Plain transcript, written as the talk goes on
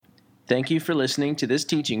Thank you for listening to this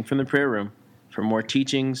teaching from the Prayer Room. For more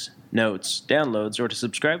teachings, notes, downloads, or to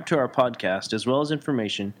subscribe to our podcast, as well as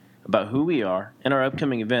information about who we are and our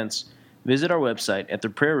upcoming events, visit our website at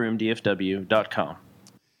theprayerroomdfw.com.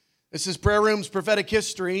 This is Prayer Room's Prophetic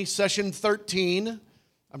History, Session 13.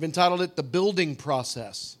 I've entitled it The Building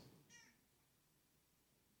Process.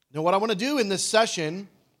 Now, what I want to do in this session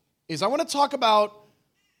is I want to talk about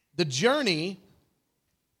the journey,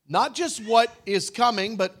 not just what is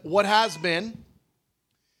coming, but what has been,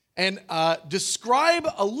 and describe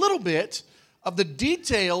a little bit of the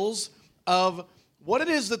details of what it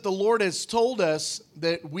is that the Lord has told us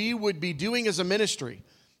that we would be doing as a ministry.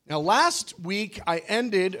 Now, last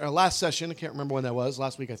session, I can't remember when that was,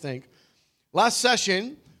 last week I think. Last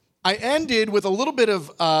session, I ended with a little bit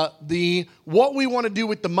of what we want to do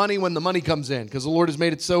with the money when the money comes in, because the Lord has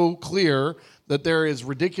made it so clear that there is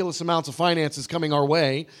ridiculous amounts of finances coming our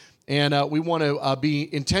way, and we want to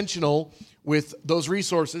be intentional with those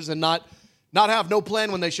resources and not have no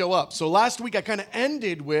plan when they show up. So last week I kind of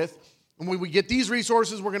ended with, when we get these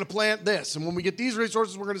resources, we're going to plant this, and when we get these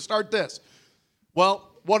resources, we're going to start this. Well,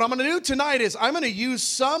 what I'm going to do tonight is I'm going to use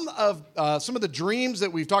some of the dreams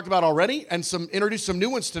that we've talked about already and introduce some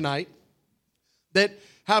new ones tonight that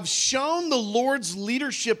have shown the Lord's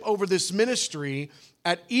leadership over this ministry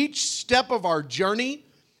at each step of our journey.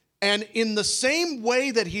 And in the same way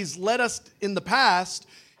that He's led us in the past,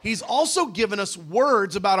 He's also given us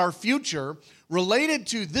words about our future related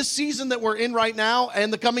to this season that we're in right now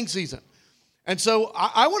and the coming season. And so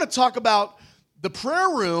I want to talk about the prayer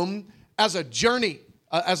room as a journey,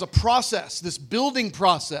 as a process, this building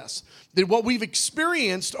process, that what we've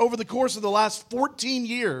experienced over the course of the last 14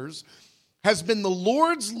 years has been the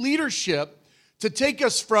Lord's leadership to take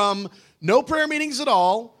us from no prayer meetings at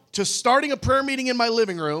all to starting a prayer meeting in my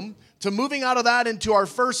living room to moving out of that into our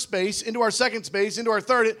first space, into our second space, into our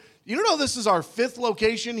third. You know, this is our fifth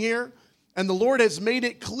location here, and the Lord has made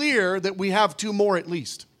it clear that we have two more at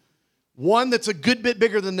least. One that's a good bit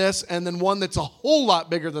bigger than this, and then one that's a whole lot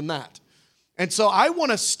bigger than that. And so I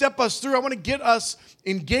want to step us through. I want to get us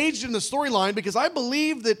engaged in the storyline because I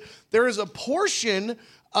believe that there is a portion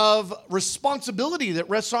of responsibility that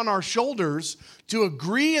rests on our shoulders to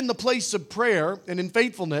agree in the place of prayer and in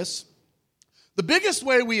faithfulness. The biggest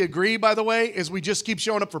way we agree, by the way, is we just keep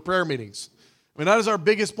showing up for prayer meetings. I mean, that is our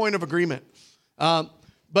biggest point of agreement. But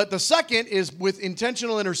the second is with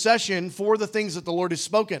intentional intercession for the things that the Lord has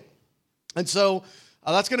spoken. And so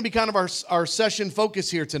that's going to be kind of our session focus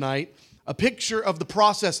here tonight. A picture of the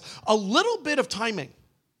process, a little bit of timing.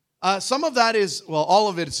 Some of that is, well, all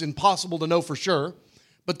of it is impossible to know for sure,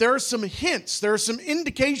 but there are some hints, there are some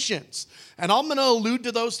indications, and I'm going to allude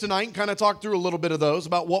to those tonight and kind of talk through a little bit of those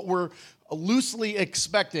about what we're loosely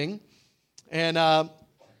expecting. And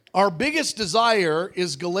our biggest desire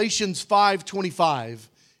is Galatians 5:25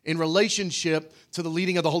 in relationship to the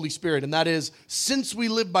leading of the Holy Spirit, and that is, since we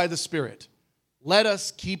live by the Spirit, let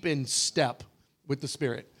us keep in step with the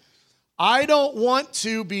Spirit. I don't want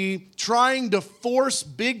to be trying to force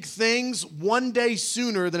big things one day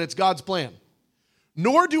sooner than it's God's plan.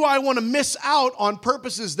 Nor do I want to miss out on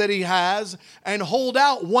purposes that He has and hold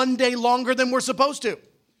out one day longer than we're supposed to.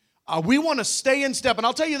 We want to stay in step. And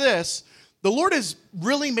I'll tell you this, the Lord has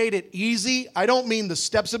really made it easy. I don't mean the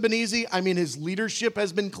steps have been easy. I mean His leadership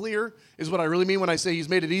has been clear, is what I really mean when I say He's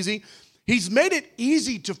made it easy. He's made it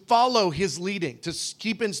easy to follow His leading, to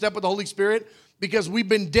keep in step with the Holy Spirit, because we've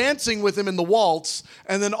been dancing with Him in the waltz,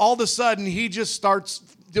 and then all of a sudden, He just starts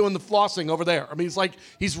doing the flossing over there. I mean, it's like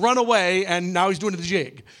He's run away, and now He's doing the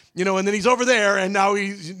jig, and then He's over there, and now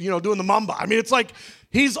He's, doing the mamba. I mean, it's like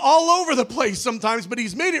He's all over the place sometimes, but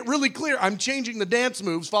He's made it really clear, I'm changing the dance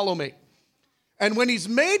moves, follow me. And when He's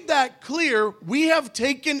made that clear, we have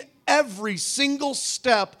taken every single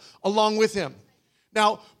step along with Him.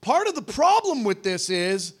 Now, part of the problem with this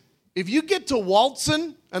is, if you get to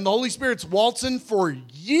waltzing, and the Holy Spirit's waltzing for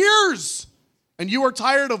years, and you are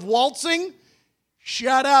tired of waltzing,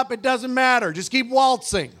 shut up, it doesn't matter. Just keep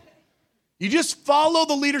waltzing. You just follow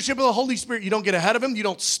the leadership of the Holy Spirit. You don't get ahead of Him. You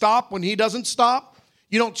don't stop when He doesn't stop.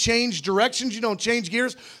 You don't change directions. You don't change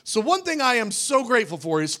gears. So one thing I am so grateful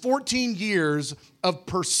for is 14 years of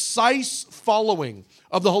precise following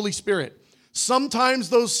of the Holy Spirit. Sometimes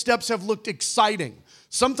those steps have looked exciting.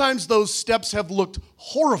 Sometimes those steps have looked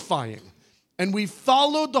horrifying. And we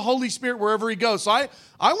followed the Holy Spirit wherever He goes. So I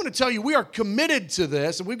want to tell you, we are committed to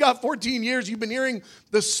this. And we've got 14 years. You've been hearing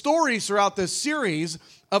the stories throughout this series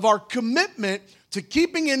of our commitment to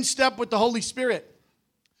keeping in step with the Holy Spirit.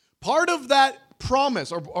 Part of that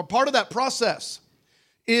promise, or part of that process,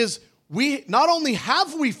 is we not only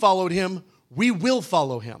have we followed Him, we will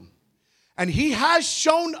follow Him. And he has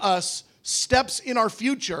shown us steps in our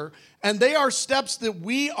future, and they are steps that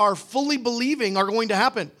we are fully believing are going to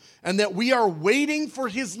happen and that we are waiting for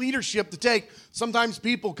his leadership to take. Sometimes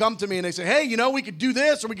people come to me and they say, hey, we could do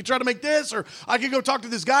this, or we could try to make this, or I could go talk to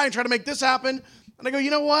this guy and try to make this happen. And I go, you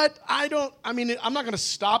know what? I'm not going to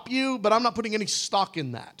stop you, but I'm not putting any stock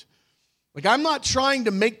in that. Like, I'm not trying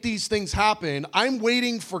to make these things happen. I'm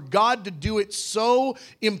waiting for God to do it so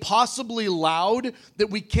impossibly loud that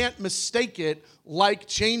we can't mistake it, like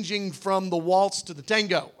changing from the waltz to the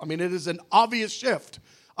tango. I mean, it is an obvious shift.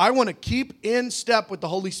 I want to keep in step with the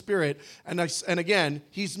Holy Spirit. And again,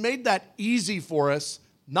 he's made that easy for us,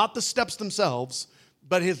 not the steps themselves,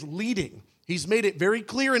 but his leading. He's made it very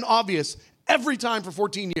clear and obvious every time for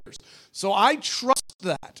 14 years. So I trust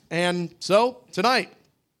that. And so tonight,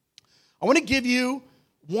 I want to give you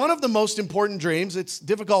one of the most important dreams. It's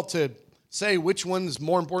difficult to say which one's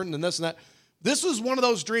more important than this and that. This is one of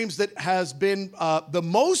those dreams that has been the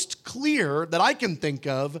most clear that I can think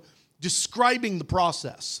of describing the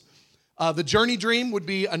process. The journey dream would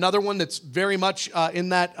be another one that's very much in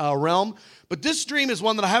that realm. But this dream is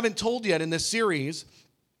one that I haven't told yet in this series.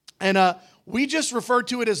 And we just refer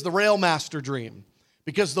to it as the Railmaster dream,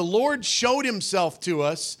 because the Lord showed himself to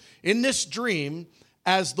us in this dream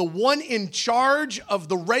as the one in charge of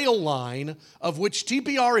the rail line, of which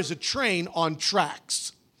TPR is a train on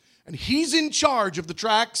tracks. And he's in charge of the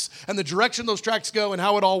tracks and the direction those tracks go and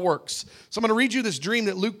how it all works. So I'm going to read you this dream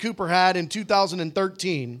that Luke Cooper had in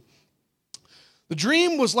 2013. The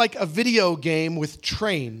dream was like a video game with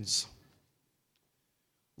trains.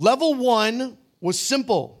 Level 1 was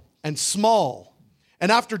simple and small.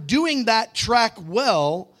 And after doing that track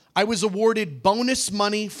well, I was awarded bonus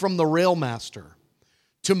money from the Railmaster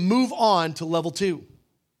to move on to level 2.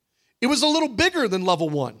 It was a little bigger than level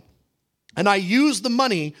 1. And I used the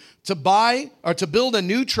money to build a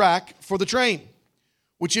new track for the train,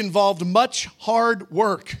 which involved much hard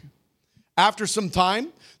work. After some time,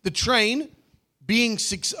 the train being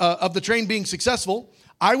successful,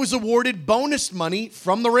 I was awarded bonus money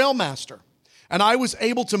from the Railmaster. And I was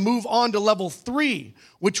able to move on to level 3,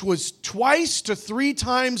 which was 2 to 3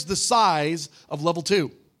 times the size of level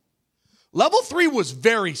 2. Level 3 was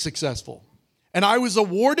very successful, and I was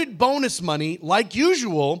awarded bonus money like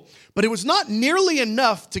usual, but it was not nearly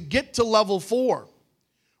enough to get to level 4,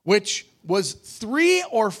 which was 3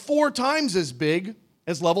 or 4 times as big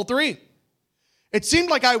as level 3. It seemed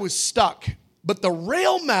like I was stuck, but the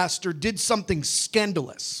Railmaster did something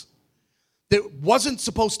scandalous that wasn't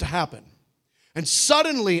supposed to happen. And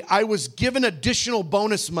suddenly, I was given additional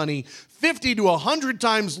bonus money 50 to 100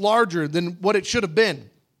 times larger than what it should have been.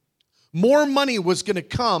 More money was going to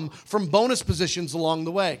come from bonus positions along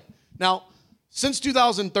the way. Now, since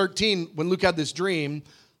 2013, when Luke had this dream,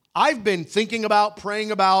 I've been thinking about,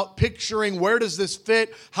 praying about, picturing where does this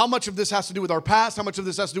fit, how much of this has to do with our past, how much of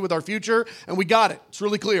this has to do with our future, and we got it. It's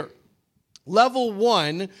really clear. Level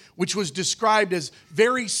 1, which was described as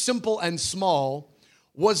very simple and small,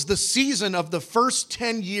 was the season of the first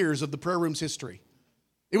 10 years of the prayer room's history.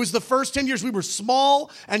 It was the first 10 years we were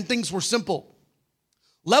small and things were simple.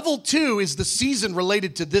 Level 2 is the season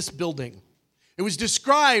related to this building. It was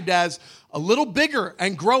described as a little bigger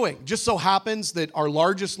and growing. Just so happens that our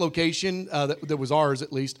largest location, that was ours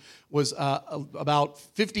at least, was about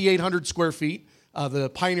 5,800 square feet,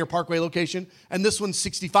 the Pioneer Parkway location, and this one's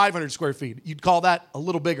 6,500 square feet. You'd call that a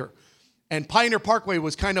little bigger. And Pioneer Parkway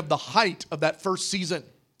was kind of the height of that first season,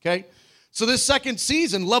 okay? So this second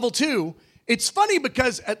season, level 2, it's funny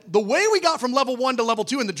because the way we got from level 1 to level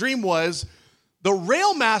 2 in the dream was the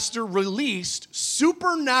Railmaster released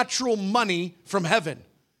supernatural money from heaven.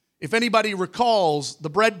 If anybody recalls the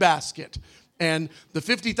breadbasket and the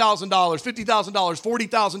 $50,000,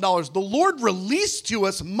 $40,000, the Lord released to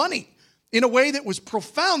us money in a way that was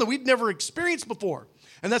profound that we'd never experienced before.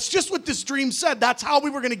 And that's just what this dream said. That's how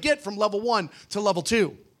we were going to get from level 1 to level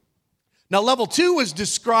 2. Now, level 2 was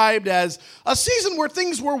described as a season where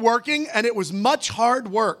things were working and it was much hard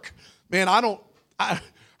work. Man, I don't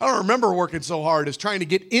remember working so hard as trying to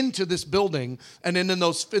get into this building, and then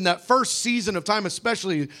in that first season of time,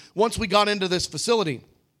 especially once we got into this facility.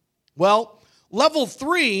 Well, level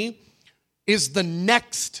 3 is the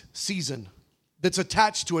next season that's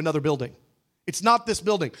attached to another building. It's not this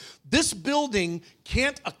building. This building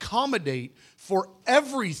can't accommodate for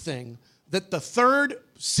everything that the third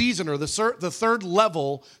season or the third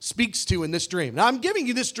level speaks to in this dream. Now, I'm giving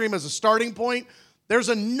you this dream as a starting point. There's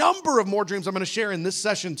a number of more dreams I'm going to share in this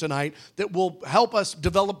session tonight that will help us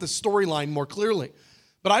develop the storyline more clearly.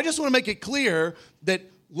 But I just want to make it clear that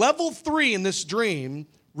level 3 in this dream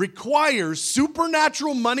requires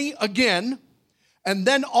supernatural money again, And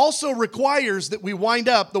then also requires that we wind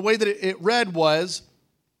up, the way that it read was,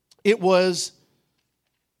 let's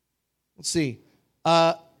see,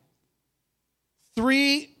 2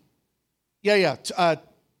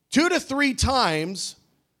 to 3 times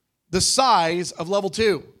the size of level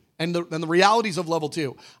 2 and the realities of level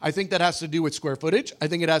 2. I think that has to do with square footage. I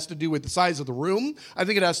think it has to do with the size of the room. I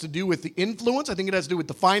think it has to do with the influence. I think it has to do with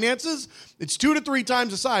the finances. It's 2 to 3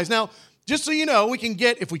 times the size. Now, just so you know, we can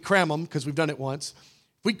get, if we cram them, because we've done it once,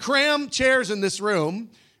 if we cram chairs in this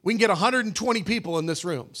room, we can get 120 people in this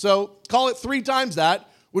room. So call it 3 times that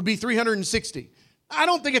would be 360. I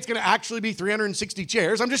don't think it's going to actually be 360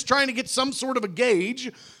 chairs. I'm just trying to get some sort of a gauge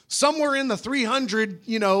somewhere in the 300,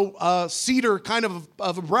 seater kind of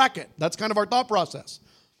a bracket. That's kind of our thought process,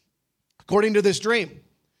 according to this dream.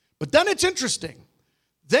 But then it's interesting.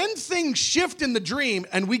 Then things shift in the dream,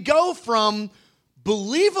 and we go from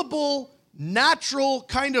believable, natural,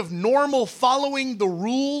 kind of normal following the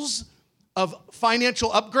rules of financial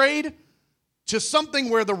upgrade to something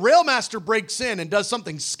where the railmaster breaks in and does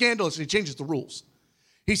something scandalous and he changes the rules.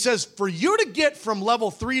 He says, for you to get from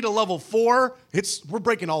level 3 to level 4, we're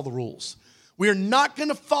breaking all the rules. We are not going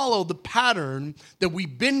to follow the pattern that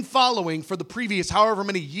we've been following for the previous however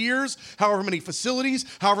many years, however many facilities,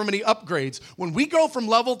 however many upgrades. When we go from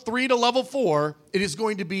level 3 to level 4, it is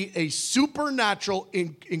going to be a supernatural,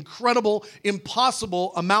 incredible,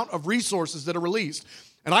 impossible amount of resources that are released.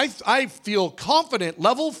 And I feel confident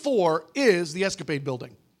level 4 is the Escapade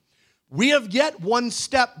building. We have yet one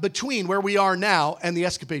step between where we are now and the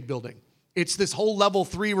Escapade building. It's this whole level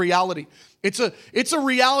 3 reality. It's a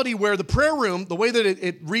reality where the prayer room, the way that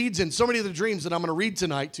it reads in so many of the dreams that I'm going to read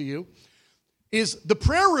tonight to you, is the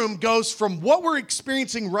prayer room goes from what we're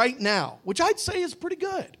experiencing right now, which I'd say is pretty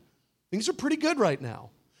good. Things are pretty good right now,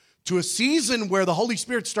 to a season where the Holy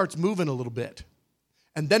Spirit starts moving a little bit.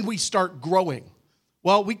 And then we start growing.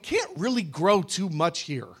 Well, we can't really grow too much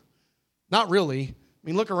here. Not really. I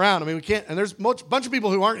mean, look around. I mean, we can't. And there's a bunch of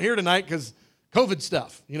people who aren't here tonight because COVID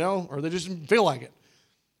stuff, or they just didn't feel like it.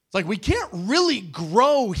 It's like we can't really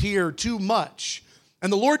grow here too much.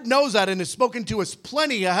 And the Lord knows that and has spoken to us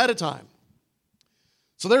plenty ahead of time.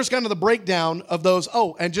 So there's kind of the breakdown of those.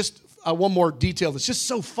 Oh, and just one more detail. It's just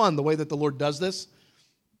so fun the way that the Lord does this.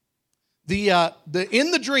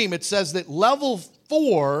 In the dream, it says that level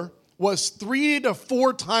 4 was 3 to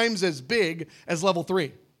 4 times as big as level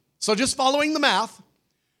 3. So just following the math,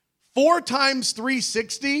 4 times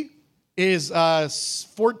 360 is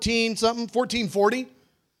 1440.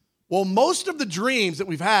 Well, most of the dreams that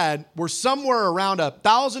we've had were somewhere around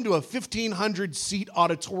 1,000 to 1,500 seat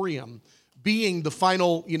auditorium being the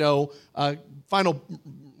final, I don't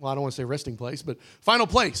want to say resting place, but final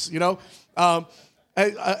place, and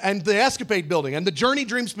the Escapade building and the Journey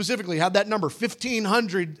Dream specifically had that number,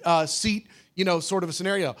 1,500 seat, sort of a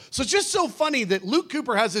scenario. So it's just so funny that Luke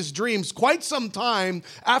Cooper has his dreams quite some time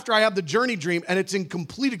after I have the Journey Dream, and it's in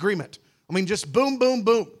complete agreement. I mean, just boom, boom,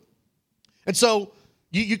 boom. And so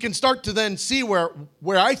you can start to then see where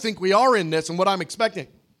I think we are in this and what I'm expecting.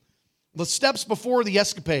 The steps before the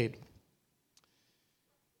Escapade.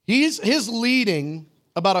 His leading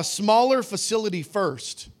about a smaller facility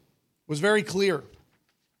first was very clear.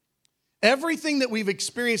 Everything that we've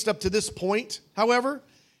experienced up to this point, however,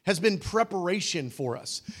 has been preparation for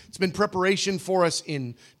us. It's been preparation for us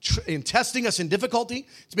in testing us in difficulty.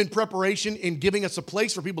 It's been preparation in giving us a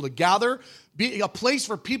place for people to gather, be a place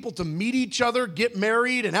for people to meet each other, get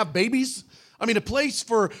married, and have babies. I mean, a place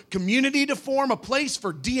for community to form, a place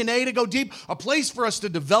for DNA to go deep, a place for us to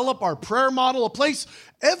develop our prayer model, a place.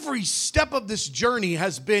 Every step of this journey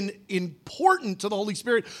has been important to the Holy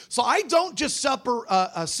Spirit. So I don't just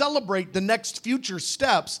celebrate the next future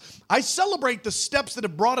steps. I celebrate the steps that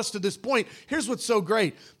have brought us to this point. Here's what's so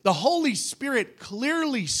great. The Holy Spirit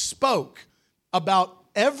clearly spoke about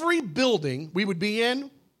every building we would be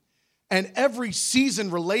in and every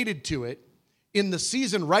season related to it in the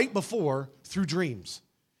season right before through dreams.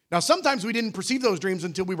 Now, sometimes we didn't perceive those dreams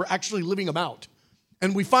until we were actually living them out.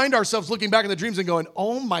 And we find ourselves looking back at the dreams and going,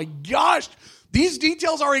 oh my gosh, these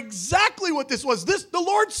details are exactly what this was. The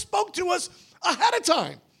Lord spoke to us ahead of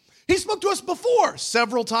time. He spoke to us before.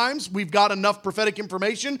 Several times we've got enough prophetic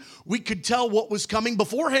information, we could tell what was coming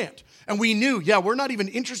beforehand. And we knew, we're not even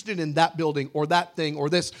interested in that building or that thing or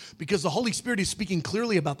this because the Holy Spirit is speaking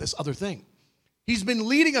clearly about this other thing. He's been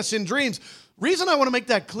leading us in dreams. Reason I want to make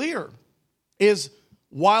that clear is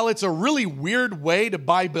while it's a really weird way to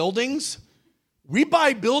buy buildings, we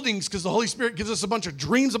buy buildings because the Holy Spirit gives us a bunch of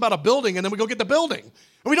dreams about a building and then we go get the building.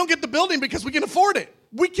 And we don't get the building because we can afford it.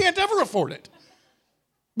 We can't ever afford it.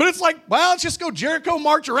 But it's like, well, let's just go Jericho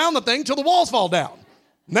march around the thing till the walls fall down.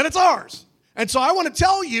 And then it's ours. And so I want to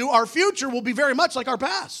tell you, our future will be very much like our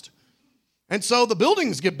past. And so the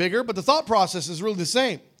buildings get bigger, but the thought process is really the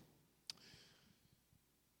same.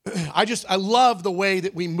 I love the way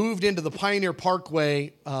that we moved into the Pioneer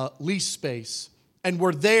Parkway lease space, and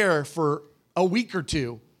we're there for a week or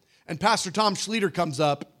two. And Pastor Tom Schlueter comes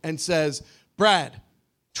up and says, Brad,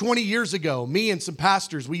 20 years ago, me and some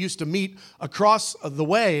pastors, we used to meet across the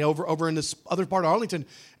way over in this other part of Arlington,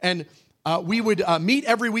 and we would meet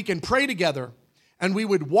every week and pray together. And we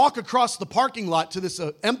would walk across the parking lot to this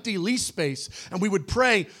empty lease space, and we would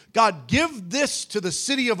pray, God, give this to the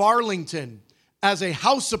city of Arlington as a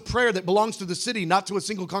house of prayer that belongs to the city, not to a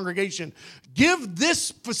single congregation. Give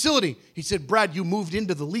this facility. He said, Brad, you moved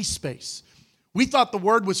into the lease space. We thought the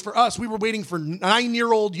word was for us. We were waiting for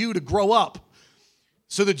 9-year-old you to grow up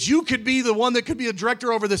so that you could be the one that could be a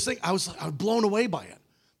director over this thing. I was blown away by it.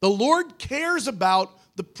 The Lord cares about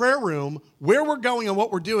the prayer room, where we're going and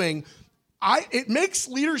what we're doing. It makes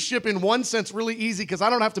leadership in one sense really easy because I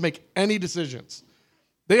don't have to make any decisions.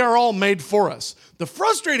 They are all made for us. The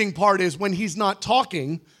frustrating part is when he's not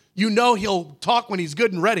talking, you know he'll talk when he's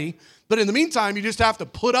good and ready. But in the meantime, you just have to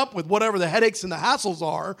put up with whatever the headaches and the hassles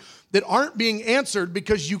are that aren't being answered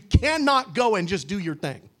because you cannot go and just do your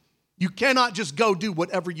thing. You cannot just go do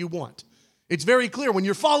whatever you want. It's very clear. When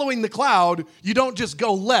you're following the cloud, you don't just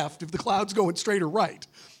go left if the cloud's going straight or right.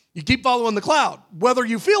 You keep following the cloud, whether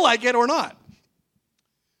you feel like it or not.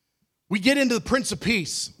 We get into the Prince of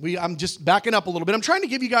Peace. I'm just backing up a little bit. I'm trying to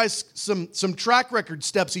give you guys some track record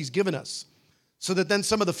steps he's given us so that then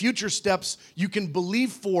some of the future steps you can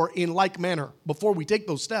believe for in like manner before we take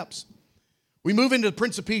those steps. We move into the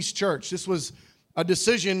Prince of Peace Church. This was a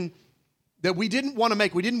decision that we didn't want to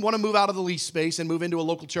make. We didn't want to move out of the lease space and move into a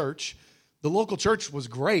local church. The local church was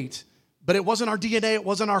great, but it wasn't our DNA. It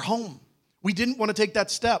wasn't our home. We didn't want to take that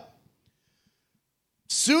step.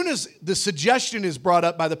 Soon as the suggestion is brought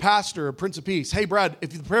up by the pastor of Prince of Peace, hey, Brad, if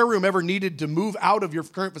the prayer room ever needed to move out of your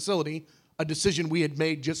current facility, a decision we had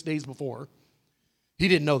made just days before, he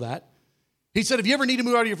didn't know that. He said, if you ever need to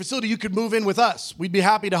move out of your facility, you could move in with us. We'd be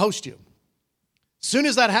happy to host you. Soon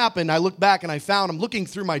as that happened, I looked back and I'm looking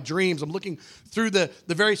through my dreams. I'm looking through the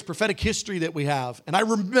various prophetic history that we have. And I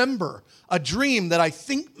remember a dream that I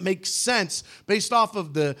think makes sense based off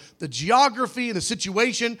of the geography and the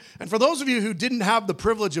situation. And for those of you who didn't have the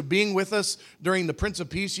privilege of being with us during the Prince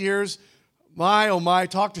of Peace years, oh my,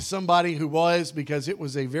 talk to somebody who was, because it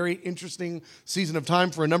was a very interesting season of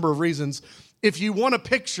time for a number of reasons. If you want a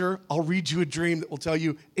picture, I'll read you a dream that will tell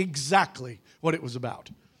you exactly what it was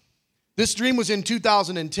about. This dream was in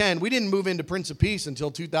 2010. We didn't move into Prince of Peace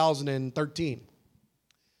until 2013.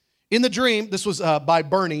 In the dream, this was by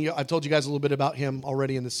Bernie. I've told you guys a little bit about him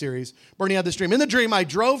already in the series. Bernie had this dream. In the dream, I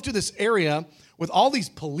drove to this area with all these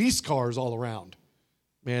police cars all around.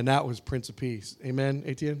 Man, that was Prince of Peace. Amen,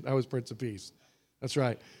 Etienne? That was Prince of Peace. That's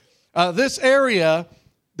right. This area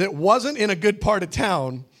that wasn't in a good part of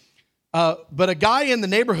town, but a guy in the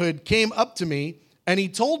neighborhood came up to me, and he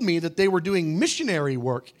told me that they were doing missionary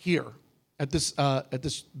work here at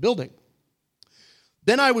this building.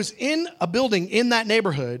 Then I was in a building in that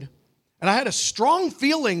neighborhood, and I had a strong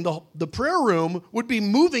feeling the prayer room would be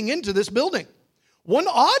moving into this building. One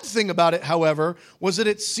odd thing about it, however, was that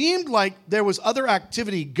it seemed like there was other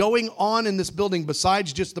activity going on in this building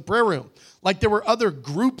besides just the prayer room. Like there were other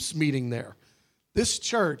groups meeting there. This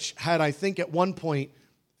church had, I think, at one point,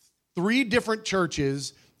 3 different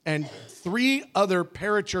churches and 3 other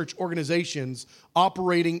parachurch organizations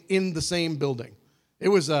operating in the same building. It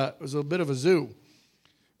was a bit of a zoo.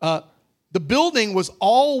 The building was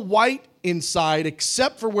all white inside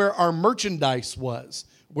except for where our merchandise was,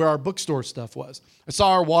 where our bookstore stuff was. I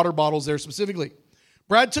saw our water bottles there specifically.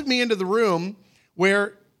 Brad took me into the room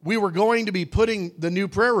where we were going to be putting the new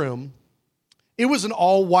prayer room. It was an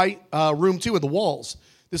all-white room, too, with the walls.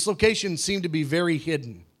 This location seemed to be very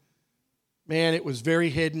hidden. Man, it was very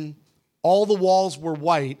hidden. All the walls were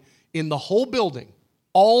white in the whole building.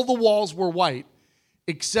 All the walls were white,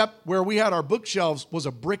 except where we had our bookshelves was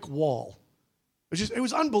a brick wall. It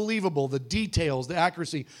was unbelievable, the details, the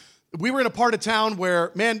accuracy. We were in a part of town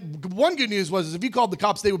where, man, one good news was if you called the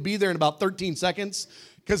cops, they would be there in about 13 seconds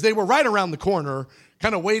because they were right around the corner,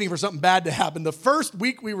 kind of waiting for something bad to happen. The first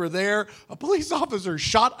week we were there, a police officer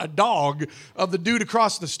shot a dog of the dude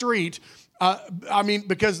across the street.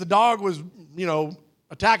 Because the dog was,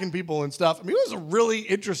 attacking people and stuff. It was a really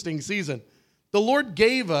interesting season. The Lord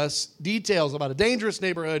gave us details about a dangerous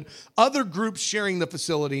neighborhood, other groups sharing the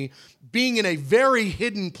facility, being in a very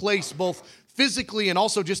hidden place, both physically and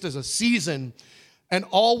also just as a season, and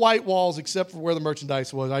all white walls except for where the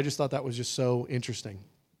merchandise was. I just thought that was just so interesting.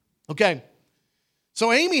 Okay,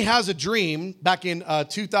 So Amy has a dream back in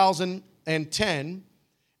 2010,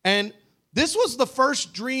 and this was the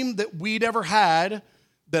first dream that we'd ever had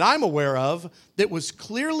that I'm aware of that was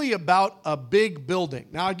clearly about a big building.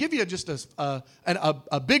 Now, I'll give you just a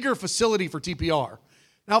bigger facility for TPR.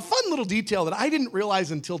 Now, a fun little detail that I didn't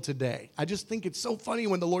realize until today. I just think it's so funny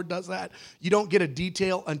when the Lord does that. You don't get a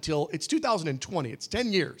detail until it's 2020. It's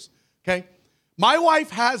 10 years, okay? My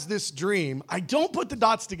wife has this dream. I don't put the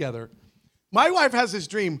dots together. My wife has this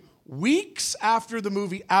dream weeks after the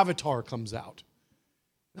movie Avatar comes out.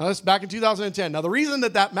 Now, that's back in 2010. Now, the reason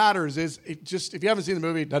that matters is, if you haven't seen the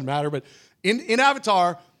movie, it doesn't matter, but in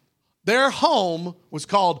Avatar, their home was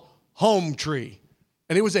called Home Tree,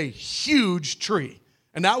 and it was a huge tree.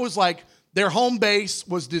 And that was like their home base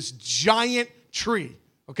was this giant tree,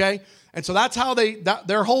 okay? And so that's how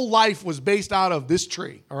their whole life was based out of this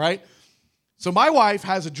tree, all right? So my wife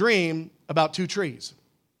has a dream about two trees,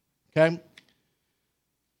 okay? I'm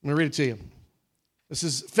going to read it to you. This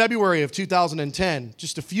is February of 2010,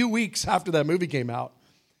 just a few weeks after that movie came out.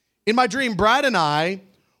 In my dream, Brad and I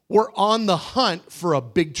were on the hunt for a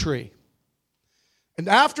big tree. And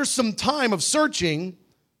after some time of searching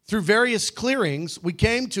through various clearings, we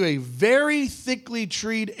came to a very thickly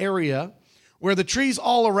treed area where the trees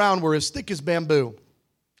all around were as thick as bamboo,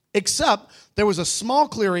 except there was a small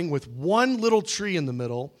clearing with one little tree in the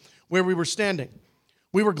middle where we were standing.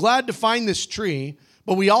 We were glad to find this tree,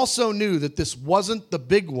 but we also knew that this wasn't the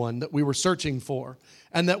big one that we were searching for,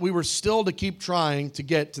 and that we were still to keep trying to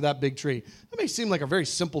get to that big tree. That may seem like a very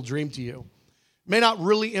simple dream to you. It may not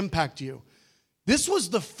really impact you. This was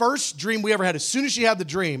the first dream we ever had. As soon as she had the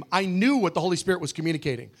dream, I knew what the Holy Spirit was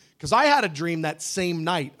communicating, because I had a dream that same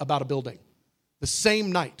night about a building, the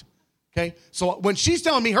same night. Okay, so when she's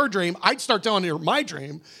telling me her dream, I'd start telling her my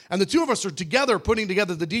dream, and the two of us are together putting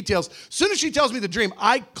together the details. As soon as she tells me the dream,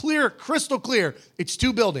 crystal clear, it's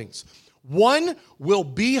two buildings. One will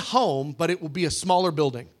be home, but it will be a smaller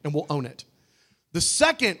building, and we'll own it. The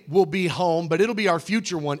second will be home, but it'll be our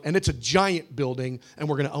future one, and it's a giant building, and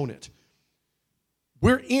we're going to own it.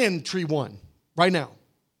 We're in tree one right now.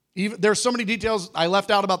 There's so many details I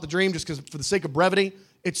left out about the dream just because for the sake of brevity.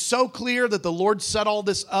 It's so clear that the Lord set all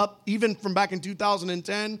this up, even from back in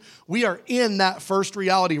 2010. We are in that first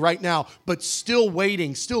reality right now, but still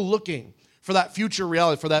waiting, still looking for that future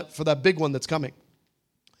reality, for that big one that's coming.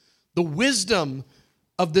 The wisdom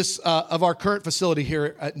of this of our current facility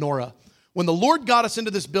here at Nora. When the Lord got us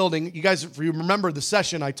into this building, you guys, if you remember the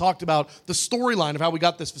session, I talked about the storyline of how we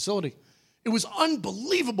got this facility. It was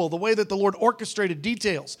unbelievable the way that the Lord orchestrated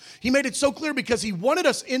details. He made it so clear because He wanted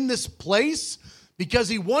us in this place, because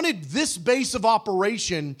He wanted this base of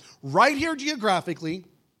operation right here geographically,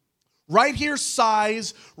 right here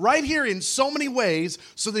size, right here in so many ways,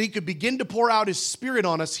 so that He could begin to pour out His Spirit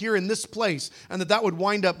on us here in this place, and that would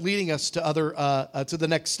wind up leading us to to the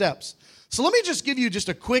next steps. So let me just give you just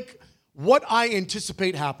a quick what I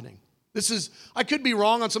anticipate happening. I could be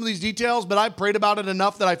wrong on some of these details, but I prayed about it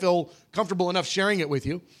enough that I feel comfortable enough sharing it with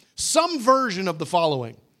you. Some version of the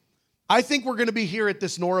following. I think we're going to be here at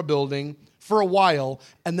this Nora building for a while,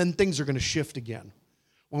 and then things are going to shift again.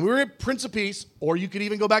 When we were at Prince of Peace, or you could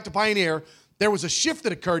even go back to Pioneer, there was a shift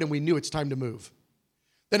that occurred, and we knew it's time to move.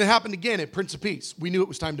 Then it happened again at Prince of Peace. We knew it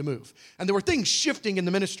was time to move. And there were things shifting in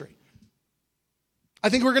the ministry. I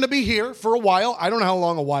think we're going to be here for a while. I don't know how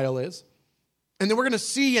long a while is. And then we're going to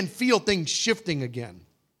see and feel things shifting again.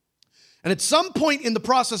 And at some point in the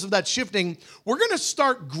process of that shifting, we're going to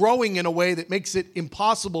start growing in a way that makes it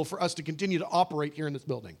impossible for us to continue to operate here in this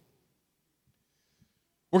building.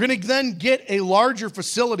 We're going to then get a larger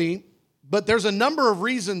facility, but there's a number of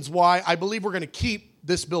reasons why I believe we're going to keep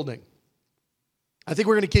this building. I think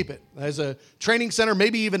we're going to keep it as a training center,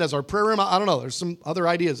 maybe even as our prayer room. I don't know. There's some other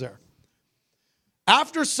ideas there.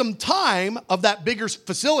 After some time of that bigger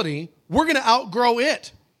facility, we're going to outgrow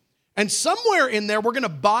it. And somewhere in there, we're going to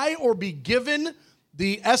buy or be given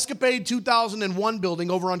the Escapade 2001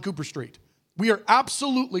 building over on Cooper Street. We are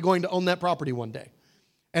absolutely going to own that property one day.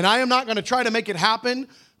 And I am not going to try to make it happen.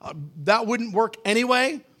 That wouldn't work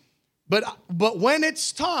anyway. But when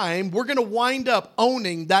it's time, we're going to wind up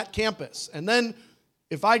owning that campus. And then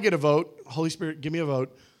if I get a vote, Holy Spirit, give me a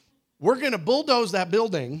vote, we're going to bulldoze that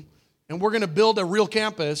building. And we're going to build a real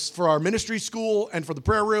campus for our ministry school and for the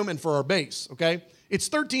prayer room and for our base, okay? It's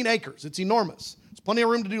 13 acres. It's enormous. There's plenty of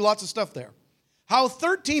room to do lots of stuff there. How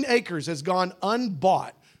 13 acres has gone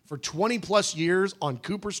unbought for 20-plus years on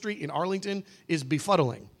Cooper Street in Arlington is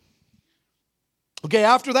befuddling. Okay,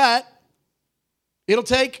 after that, it'll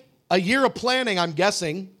take a year of planning, I'm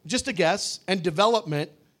guessing, just a guess, and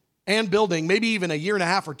development and building, maybe even a year and a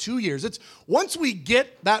half or 2 years. Once we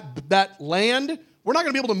get that land, we're not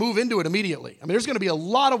going to be able to move into it immediately. I mean, there's going to be a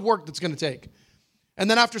lot of work that's going to take. And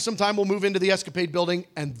then after some time, we'll move into the Escapade building,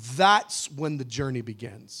 and that's when the journey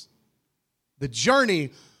begins. The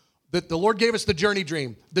journey that the Lord gave us, the journey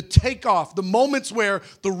dream, the takeoff, the moments where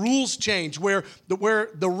the rules change, where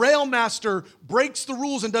the rail master breaks the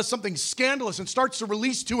rules and does something scandalous and starts to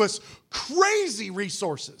release to us crazy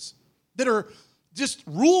resources that are just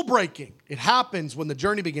rule breaking. It happens when the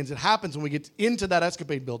journey begins. It happens when we get into that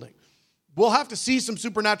Escapade building. We'll have to see some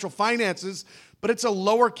supernatural finances, but it's a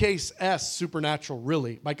lowercase s supernatural,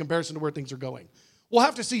 really, by comparison to where things are going. We'll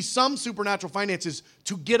have to see some supernatural finances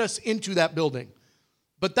to get us into that building.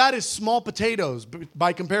 But that is small potatoes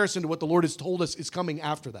by comparison to what the Lord has told us is coming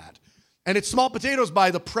after that. And it's small potatoes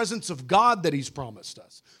by the presence of God that he's promised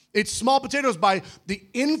us. It's small potatoes by the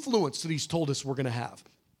influence that he's told us we're going to have.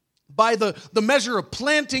 By the measure of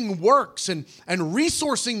planting works and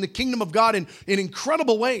resourcing the kingdom of God in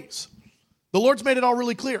incredible ways. The Lord's made it all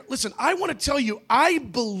really clear. Listen, I want to tell you, I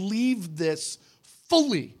believe this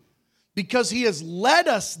fully because he has led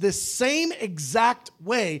us this same exact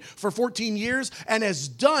way for 14 years and has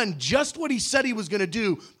done just what he said he was going to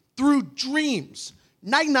do through dreams.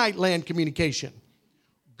 Night-night land communication.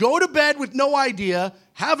 Go to bed with no idea,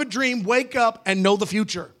 have a dream, wake up, and know the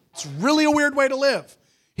future. It's really a weird way to live.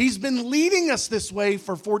 He's been leading us this way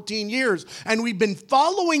for 14 years, and we've been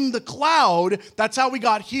following the cloud. That's how we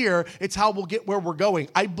got here. It's how we'll get where we're going.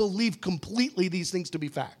 I believe completely these things to be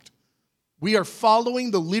fact. We are following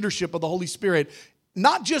the leadership of the Holy Spirit,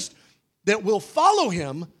 not just that we'll follow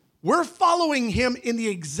him, we're following him in the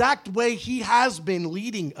exact way he has been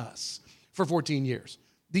leading us for 14 years.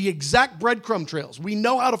 The exact breadcrumb trails. We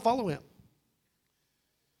know how to follow him.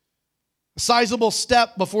 A sizable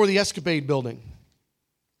step before the Escapade building.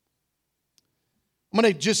 I'm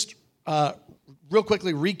going to just real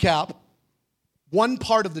quickly recap one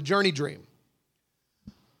part of the journey dream.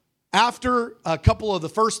 After a couple of the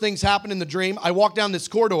first things happened in the dream, I walked down this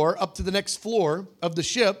corridor up to the next floor of the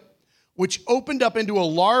ship, which opened up into a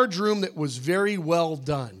large room that was very well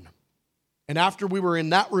done. And after we were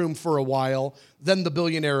in that room for a while, then the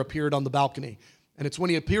billionaire appeared on the balcony. And it's when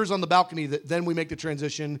he appears on the balcony that then we make the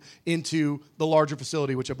transition into the larger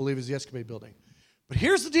facility, which I believe is the Escapade building. But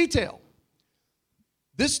here's the detail.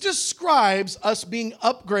 This describes us being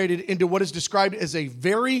upgraded into what is described as a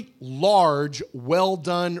very large,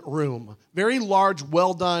 well-done room. Very large,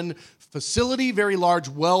 well-done facility, very large,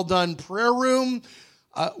 well-done prayer room.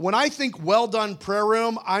 When I think well-done prayer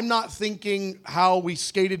room, I'm not thinking how we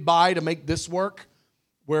skated by to make this work,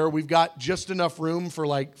 where we've got just enough room for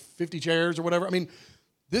like 50 chairs or whatever. I mean,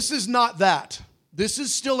 this is not that. This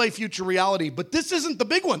is still a future reality, but this isn't the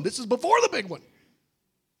big one. This is before the big one.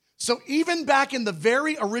 So even back in the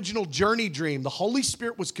very original journey dream, the Holy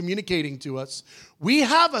Spirit was communicating to us, we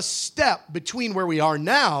have a step between where we are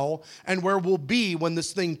now and where we'll be when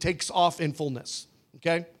this thing takes off in fullness,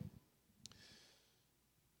 okay?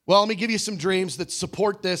 Well, let me give you some dreams that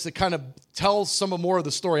support this, that kind of tells some more of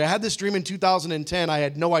the story. I had this dream in 2010. I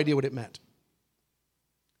had no idea what it meant.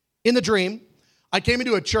 In the dream, I came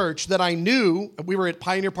into a church that I knew, we were at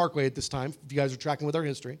Pioneer Parkway at this time, if you guys are tracking with our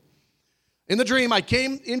history. In the dream, I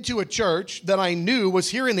came into a church that I knew was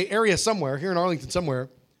here in the area somewhere, here in Arlington somewhere.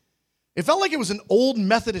 It felt like it was an old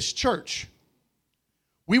Methodist church.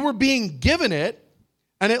 We were being given it,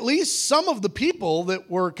 and at least some of the people that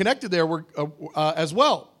were connected there were as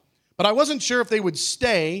well. But I wasn't sure if they would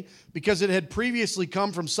stay because it had previously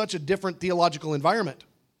come from such a different theological environment.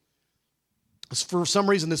 For some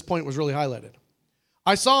reason, this point was really highlighted.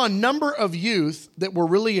 I saw a number of youth that were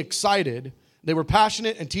really excited. They were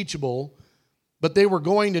passionate and teachable, but they were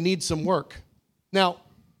going to need some work. Now,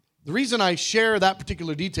 the reason I share that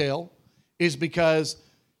particular detail is because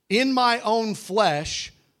in my own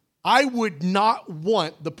flesh, I would not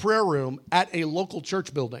want the prayer room at a local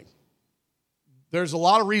church building. There's a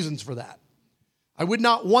lot of reasons for that. I would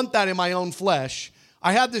not want that in my own flesh.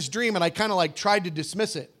 I had this dream and I kind of like tried to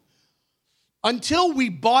dismiss it. Until we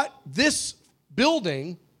bought this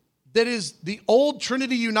building that is the old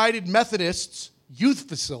Trinity United Methodists youth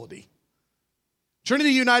facility.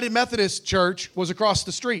 Trinity United Methodist Church was across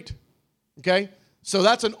the street, okay? So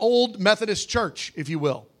that's an old Methodist church, if you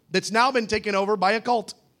will, that's now been taken over by a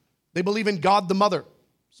cult. They believe in God the Mother.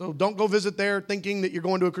 So don't go visit there thinking that you're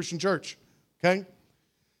going to a Christian church, okay?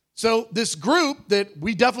 So this group that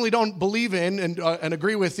we definitely don't believe in and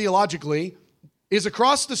agree with theologically is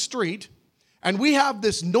across the street, and we have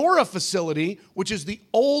this Nora facility, which is the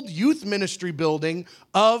old youth ministry building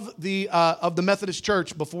of the Methodist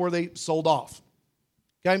Church before they sold off.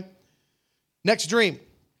 Okay? Next dream.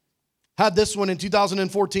 Had this one in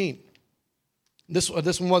 2014. This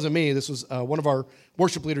one wasn't me. This was one of our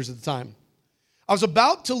worship leaders at the time. I was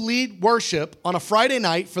about to lead worship on a Friday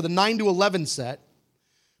night for the 9 to 11 set,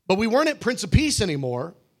 but we weren't at Prince of Peace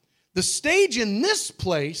anymore. The stage in this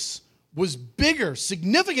place was bigger,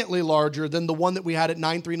 significantly larger than the one that we had at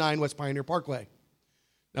 939 West Pioneer Parkway.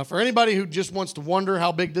 Now, for anybody who just wants to wonder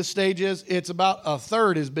how big this stage is, it's about a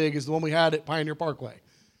third as big as the one we had at Pioneer Parkway.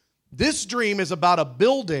 This dream is about a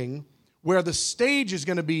building where the stage is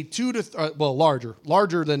going to be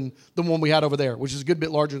larger than the one we had over there, which is a good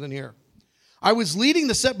bit larger than here. I was leading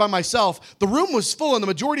the set by myself. The room was full, and the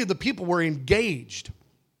majority of the people were engaged.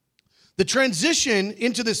 The transition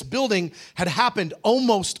into this building had happened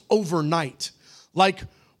almost overnight, like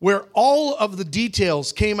where all of the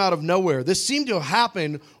details came out of nowhere. This seemed to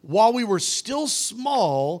happen while we were still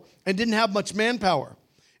small and didn't have much manpower.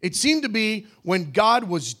 It seemed to be when God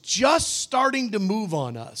was just starting to move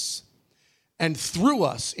on us and through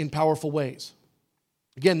us in powerful ways.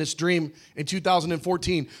 Again, this dream in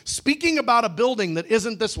 2014, speaking about a building that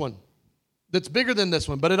isn't this one, that's bigger than this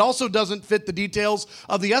one, but it also doesn't fit the details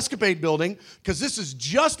of the Escapade building, because this is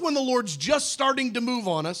just when the Lord's just starting to move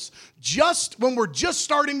on us, just when we're just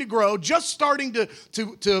starting to grow, just starting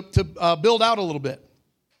to build out a little bit.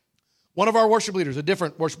 One of our worship leaders, a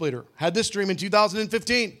different worship leader, had this dream in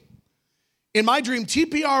 2015. In my dream,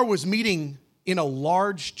 TPR was meeting in a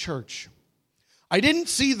large church. I didn't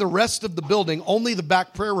see the rest of the building, only the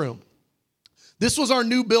back prayer room. This was our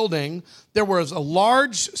new building. There was a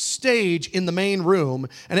large stage in the main room,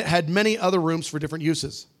 and it had many other rooms for different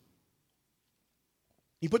uses.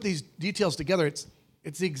 You put these details together, it's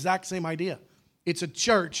the exact same idea. It's a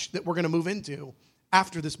church that we're going to move into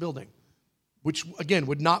after this building, which, again,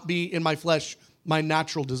 would not be in my flesh, my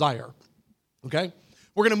natural desire. Okay?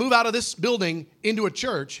 We're going to move out of this building into a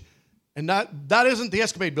church, and that isn't the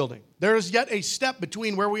Escapade building. There is yet a step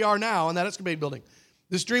between where we are now and that Escapade building.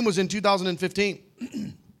 This dream was in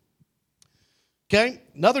 2015. Okay,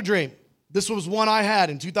 another dream. This was one I had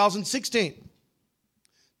in 2016.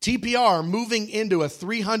 TPR moving into a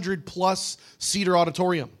 300-plus seater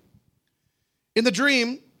auditorium. In the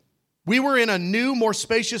dream, we were in a new, more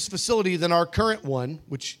spacious facility than our current one,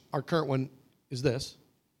 which our current one is this,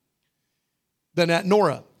 than at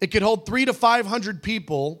Nora. It could hold 300 to 500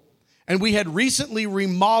 people, and we had recently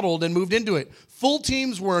remodeled and moved into it. Full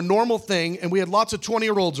teams were a normal thing, and we had lots of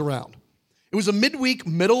 20-year-olds around. It was a midweek,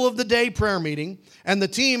 middle-of-the-day prayer meeting, and the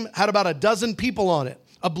team had about a dozen people on it,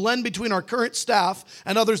 a blend between our current staff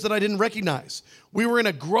and others that I didn't recognize. We were in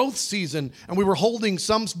a growth season, and we were holding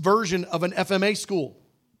some version of an FMA school.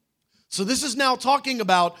 So this is now talking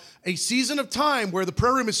about a season of time where the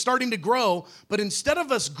prayer room is starting to grow, but instead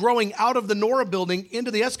of us growing out of the Nora building into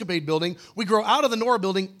the Escapade building, we grow out of the Nora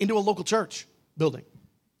building into a local church building.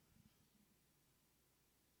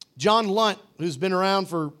 John Lunt, who's been around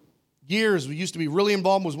for years, who used to be really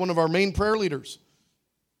involved, was one of our main prayer leaders,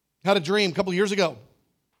 had a dream a couple of years ago.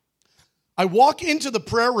 I walk into the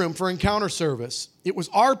prayer room for encounter service. It was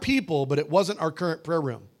our people, but it wasn't our current prayer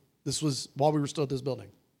room. This was while we were still at this building.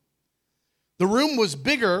 The room was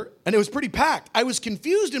bigger, and it was pretty packed. I was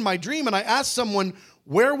confused in my dream, and I asked someone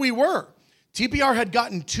where we were. TPR had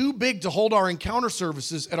gotten too big to hold our encounter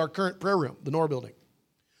services at our current prayer room, the Nora building.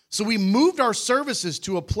 So we moved our services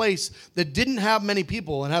to a place that didn't have many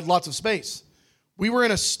people and had lots of space. We were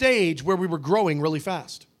in a stage where we were growing really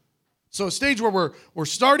fast. So a stage where we're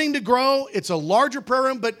starting to grow. It's a larger prayer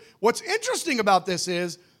room, but what's interesting about this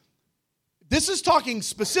is talking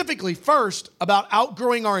specifically first about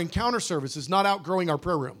outgrowing our encounter services, not outgrowing our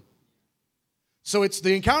prayer room. So it's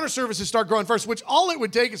the encounter services start growing first, which all it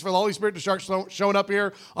would take is for the Holy Spirit to start showing up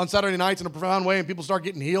here on Saturday nights in a profound way, and people start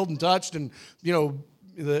getting healed and touched and,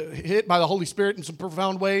 hit by the Holy Spirit in some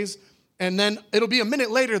profound ways. And then it'll be a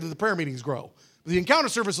minute later that the prayer meetings grow. The encounter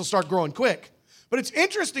service will start growing quick. But it's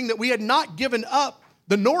interesting that we had not given up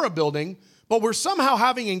the Nora building, but we're somehow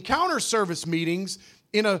having encounter service meetings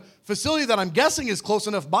in a facility that I'm guessing is close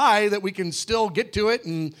enough by that we can still get to it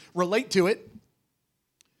and relate to it.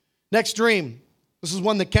 Next dream. This is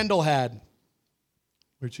one that Kendall had.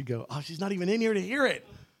 Where'd she go? Oh, she's not even in here to hear it.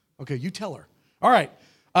 Okay, you tell her. All right.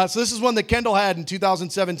 So this is one that Kendall had in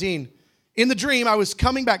 2017. In the dream, I was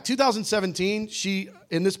coming back. 2017,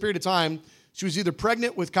 in this period of time, she was either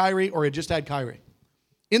pregnant with Kyrie or had just had Kyrie.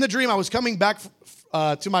 In the dream, I was coming back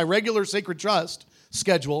to my regular Sacred Trust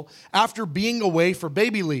schedule after being away for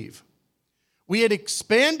baby leave. We had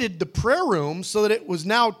expanded the prayer room so that it was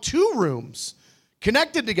now 2 rooms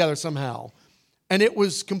connected together somehow. And it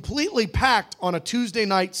was completely packed on a Tuesday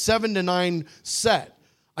night 7 to 9 set.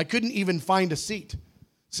 I couldn't even find a seat.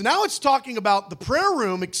 So now it's talking about the prayer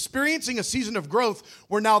room experiencing a season of growth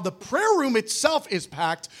where now the prayer room itself is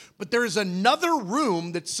packed, but there is another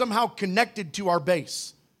room that's somehow connected to our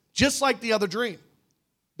base, just like the other dream.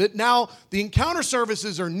 That now the encounter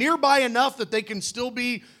services are nearby enough that they can still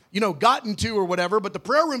be, gotten to or whatever, but the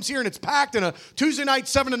prayer room's here and it's packed, and a Tuesday night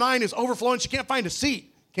 7 to 9 is overflowing. She can't find a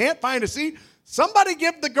seat. Can't find a seat? Somebody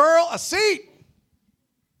give the girl a seat.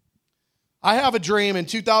 I have a dream in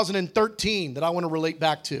 2013 that I want to relate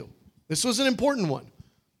back to. This was an important one.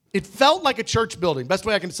 It felt like a church building, best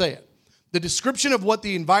way I can say it. The description of what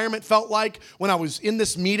the environment felt like when I was in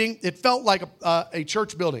this meeting, it felt like a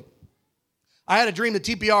church building. I had a dream that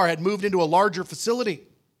TPR had moved into a larger facility.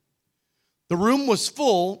 The room was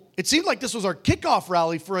full. It seemed like this was our kickoff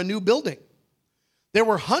rally for a new building. There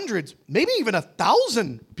were hundreds, maybe even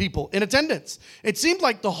 1,000 people in attendance. It seemed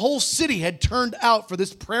like the whole city had turned out for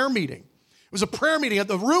this prayer meeting. It was a prayer meeting.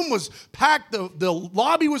 The room was packed. The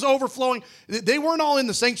lobby was overflowing. They weren't all in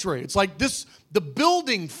the sanctuary. It's like the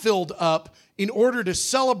building filled up in order to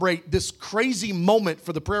celebrate this crazy moment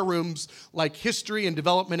for the prayer room's like history and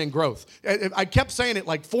development and growth. I kept saying it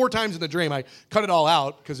like 4 times in the dream. I cut it all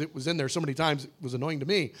out because it was in there so many times it was annoying to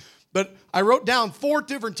me. But I wrote down 4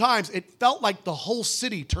 different times. It felt like the whole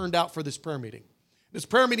city turned out for this prayer meeting. This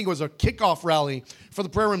prayer meeting was a kickoff rally for the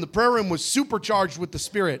prayer room. The prayer room was supercharged with the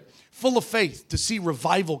Spirit, full of faith to see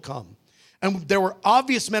revival come. And there were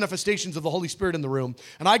obvious manifestations of the Holy Spirit in the room.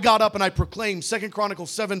 And I got up and I proclaimed 2 Chronicles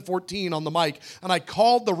 7:14 on the mic, and I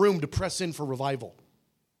called the room to press in for revival.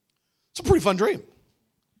 It's a pretty fun dream.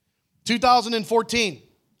 2014,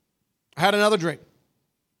 I had another dream.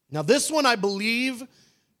 Now this one, I believe,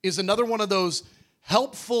 is another one of those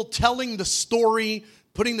helpful telling the story,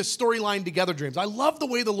 putting the storyline together dreams. I love the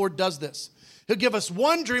way the Lord does this. He'll give us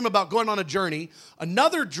one dream about going on a journey,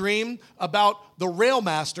 another dream about the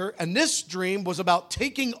railmaster, and this dream was about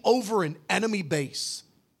taking over an enemy base.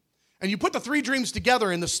 And you put the 3 dreams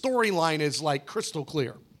together and the storyline is like crystal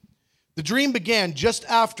clear. The dream began just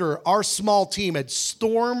after our small team had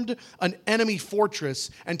stormed an enemy fortress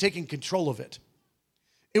and taken control of it.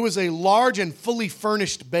 It was a large and fully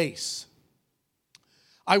furnished base.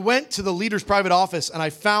 I went to the leader's private office and I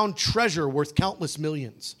found treasure worth countless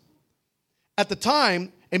millions. At the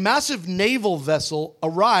time, a massive naval vessel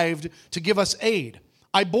arrived to give us aid.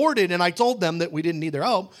 I boarded and I told them that we didn't need their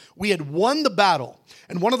help. We had won the battle.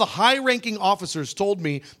 And one of the high-ranking officers told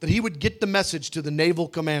me that he would get the message to the naval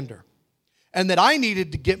commander and that I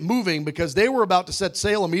needed to get moving because they were about to set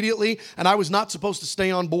sail immediately and I was not supposed to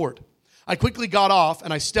stay on board. I quickly got off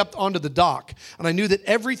and I stepped onto the dock, and I knew that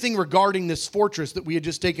everything regarding this fortress that we had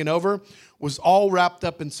just taken over was all wrapped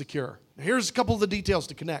up and secure. Now, here's a couple of the details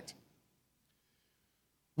to connect.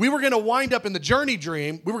 We were going to wind up in the journey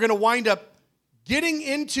dream, we were going to wind up getting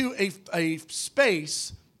into a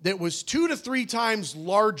space that was 2 to 3 times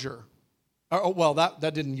larger. Well, that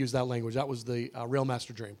didn't use that language. That was the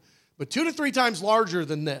Railmaster dream. But 2 to 3 times larger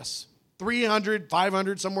than this. 300,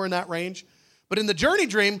 500, somewhere in that range. But in the journey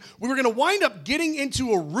dream, we were going to wind up getting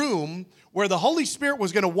into a room where the Holy Spirit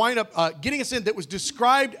was going to wind up getting us in that was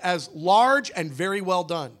described as large and very well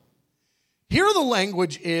done. Here the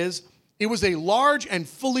language is, it was a large and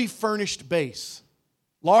fully furnished base.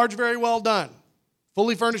 Large, very well done.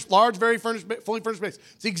 Fully furnished, large, very furnished, fully furnished base.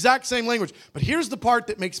 It's the exact same language. But here's the part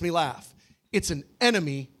that makes me laugh. It's an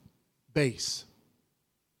enemy base.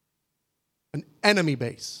 An enemy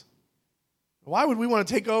base. Why would we want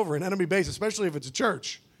to take over an enemy base, especially if it's a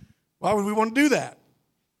church? Why would we want to do that?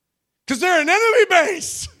 Because they're an enemy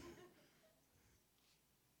base.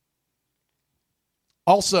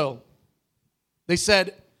 Also, they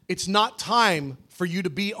said, it's not time for you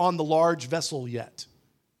to be on the large vessel yet.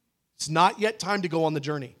 It's not yet time to go on the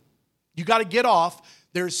journey. You got to get off.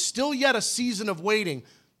 There's still yet a season of waiting.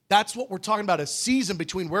 That's what we're talking about, a season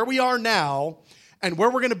between where we are now and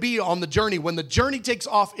where we're going to be on the journey. When the journey takes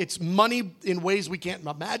off, it's money in ways we can't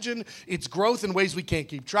imagine. It's growth in ways we can't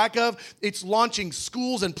keep track of. It's launching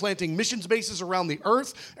schools and planting missions bases around the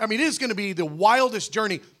earth. I mean, it is going to be the wildest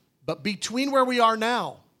journey. But between where we are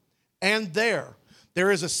now and there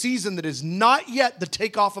is a season that is not yet the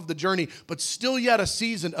takeoff of the journey, but still yet a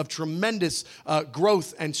season of tremendous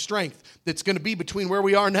growth and strength that's going to be between where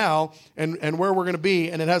we are now and where we're going to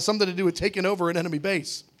be. And it has something to do with taking over an enemy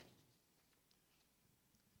base.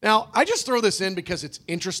 Now, I just throw this in because it's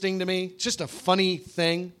interesting to me. It's just a funny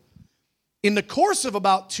thing. In the course of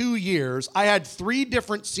about 2 years, I had 3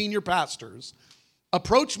 different senior pastors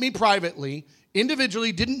approach me privately,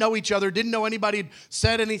 individually, didn't know each other, didn't know anybody had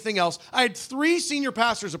said anything else. I had 3 senior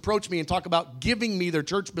pastors approach me and talk about giving me their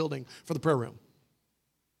church building for the prayer room.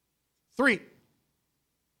 3.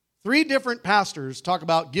 3 different pastors talk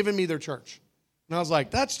about giving me their church. And I was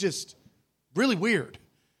like, that's just really weird.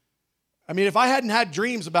 I mean, if I hadn't had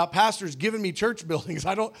dreams about pastors giving me church buildings,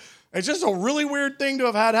 it's just a really weird thing to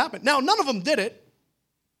have had happen. Now, none of them did it.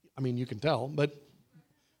 I mean, you can tell, but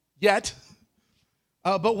yet.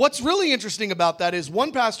 But what's really interesting about that is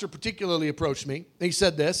one pastor particularly approached me. He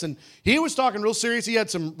said this, and he was talking real serious. He had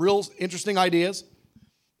some real interesting ideas.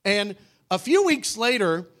 And a few weeks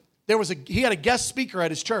later, he had a guest speaker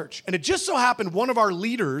at his church. And it just so happened one of our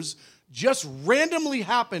leaders just randomly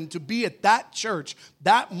happened to be at that church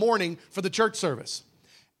that morning for the church service.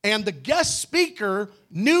 And the guest speaker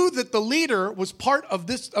knew that the leader was part of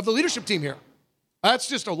the leadership team here. That's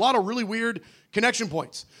just a lot of really weird connection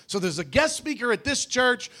points. So there's a guest speaker at this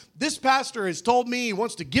church. This pastor has told me he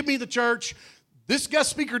wants to give me the church. This guest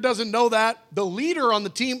speaker doesn't know that. The leader on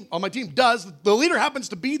my team does. The leader happens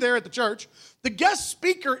to be there at the church. The guest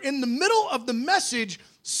speaker in the middle of the message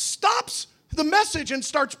stops the message and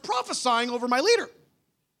starts prophesying over the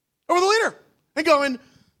leader, and going,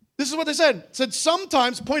 this is what they said. It said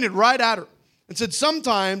sometimes, pointed right at her, and said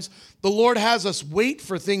sometimes the Lord has us wait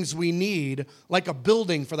for things we need, like a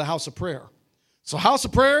building for the house of prayer. So house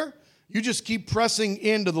of prayer, you just keep pressing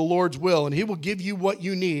into the Lord's will, and he will give you what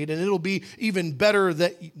you need, and it'll be even better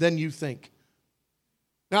than you think.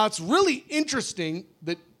 Now, it's really interesting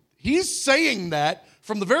that he's saying that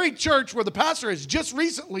from the very church where the pastor has just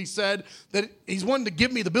recently said that he's wanting to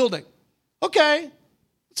give me the building. Okay,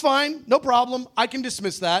 it's fine, no problem. I can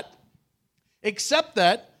dismiss that. Except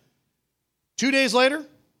that 10 days later,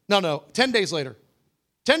 one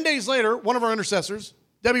of our intercessors,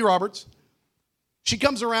 Debbie Roberts, she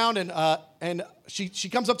comes around and she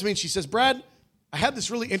comes up to me and she says, Brad, I had this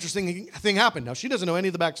really interesting thing happen. Now, she doesn't know any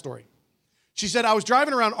of the backstory. She said, I was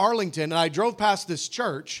driving around Arlington and I drove past this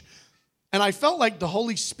church and I felt like the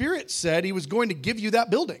Holy Spirit said he was going to give you that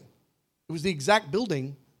building. It was the exact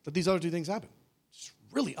building that these other 2 things happened. It's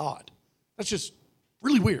really odd. That's just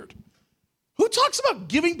really weird. Who talks about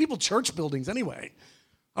giving people church buildings anyway?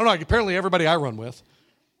 I don't know, apparently everybody I run with.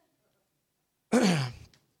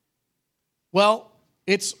 Well,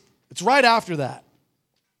 it's right after that.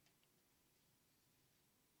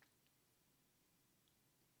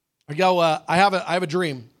 I have a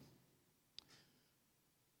dream.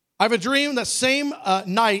 I have a dream that same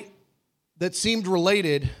night that seemed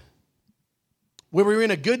related, where we were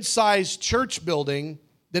in a good-sized church building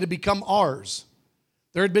that had become ours.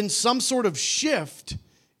 There had been some sort of shift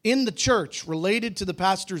in the church related to the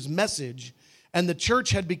pastor's message, and the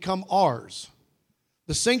church had become ours.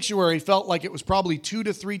 The sanctuary felt like it was probably 2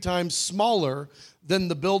 to 3 times smaller than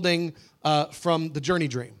the building from the Journey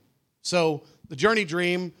Dream. So the Journey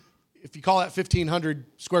Dream, if you call that 1,500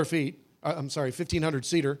 square feet, 1,500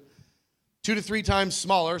 seater, 2 to 3 times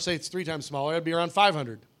smaller, say it's 3 times smaller, it'd be around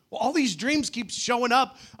 500. Well, all these dreams keep showing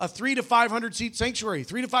up, a 3 to 500 seat sanctuary,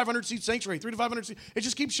 3 to 500 seat sanctuary, 3 to 500 seat, it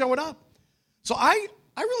just keeps showing up. So I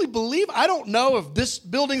really believe, I don't know if this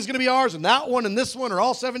building's going to be ours and that one and this one are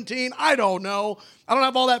all 17. I don't know. I don't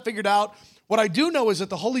have all that figured out. What I do know is that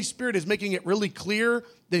the Holy Spirit is making it really clear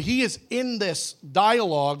that he is in this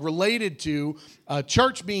dialogue related to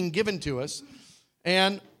church being given to us.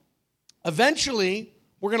 And eventually,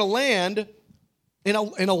 we're going to land in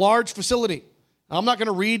a large facility. I'm not going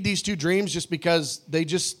to read these 2 dreams just because they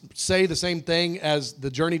just say the same thing as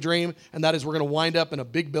the Journey Dream, and that is we're going to wind up in a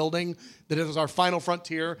big building that is our final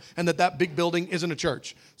frontier, and that big building isn't a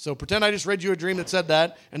church. So pretend I just read you a dream that said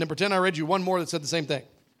that, and then pretend I read you one more that said the same thing.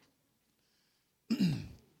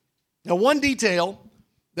 Now, one detail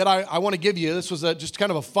that I want to give you, this was just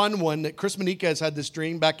kind of a fun one, that Chris Manika had this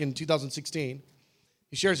dream back in 2016.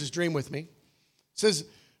 He shares his dream with me. It says,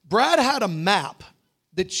 Brad had a map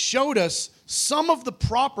that showed us some of the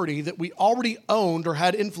property that we already owned or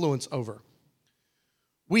had influence over.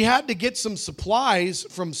 We had to get some supplies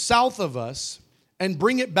from south of us and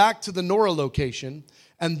bring it back to the Nora location,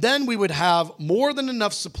 and then we would have more than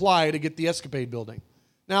enough supply to get the Escapade building.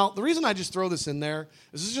 Now, the reason I just throw this in there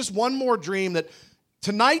is this is just one more dream that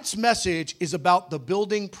tonight's message is about the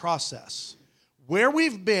building process, where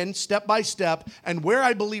we've been step by step and where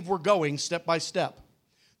I believe we're going step by step.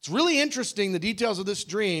 It's really interesting, the details of this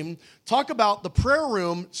dream talk about the prayer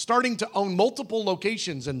room starting to own multiple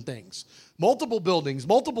locations and things, multiple buildings,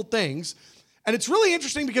 multiple things. And it's really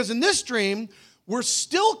interesting because in this dream, we're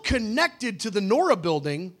still connected to the Nora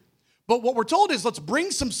building, but what we're told is let's bring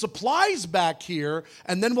some supplies back here,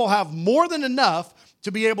 and then we'll have more than enough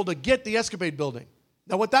to be able to get the Escapade building.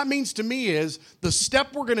 Now, what that means to me is the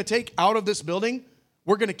step we're going to take out of this building,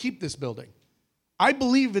 we're going to keep this building. I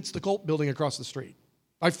believe it's the Colt building across the street.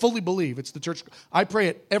 I fully believe it's the church. I pray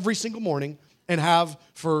it every single morning, and have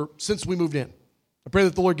since we moved in. I pray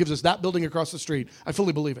that the Lord gives us that building across the street. I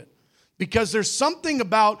fully believe it. Because there's something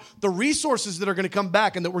about the resources that are going to come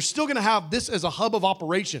back and that we're still going to have this as a hub of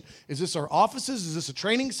operation. Is this our offices? Is this a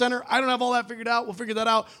training center? I don't have all that figured out. We'll figure that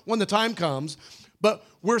out when the time comes. But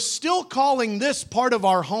we're still calling this part of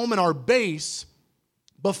our home and our base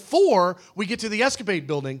before we get to the Escapade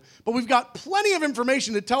building. But we've got plenty of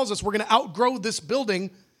information that tells us we're going to outgrow this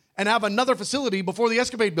building and have another facility before the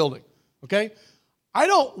Escapade building, okay? I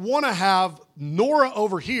don't want to have Nora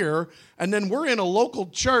over here and then we're in a local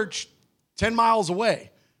church 10 miles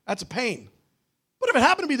away. That's a pain. But if it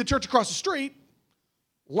happened to be the church across the street,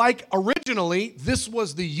 like originally, this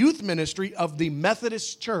was the youth ministry of the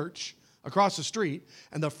Methodist church across the street,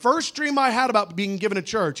 and the first dream I had about being given a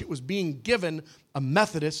church, it was being given a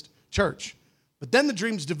Methodist church. But then the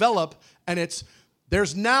dreams develop, and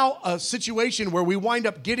there's now a situation where we wind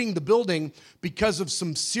up getting the building because of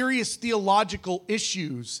some serious theological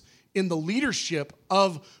issues in the leadership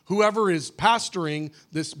of whoever is pastoring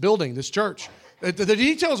this building, this church. The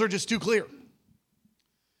details are just too clear.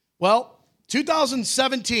 Well,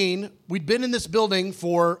 2017, we'd been in this building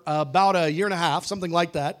for about a year and a half, something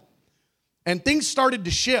like that, and things started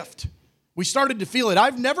to shift. We started to feel it.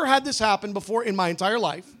 I've never had this happen before in my entire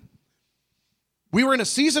life. We were in a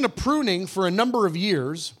season of pruning for a number of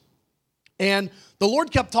years, and the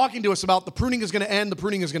Lord kept talking to us about the pruning is going to end, the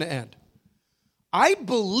pruning is going to end. I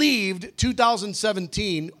believed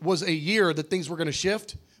 2017 was a year that things were going to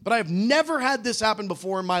shift, but I have never had this happen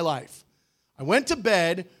before in my life. I went to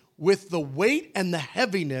bed with the weight and the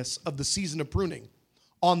heaviness of the season of pruning.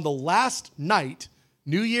 On the last night,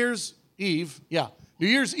 New Year's Eve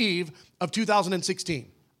of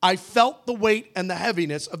 2016, I felt the weight and the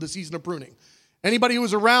heaviness of the season of pruning. Anybody who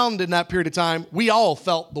was around in that period of time, we all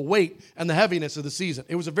felt the weight and the heaviness of the season.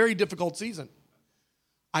 It was a very difficult season.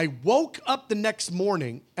 I woke up the next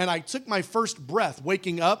morning and I took my first breath.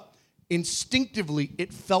 Waking up, instinctively,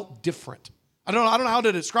 it felt different. I don't know how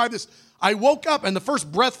to describe this. I woke up and the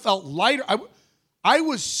first breath felt lighter. I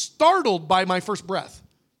was startled by my first breath.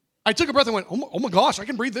 I took a breath and went, oh my gosh, I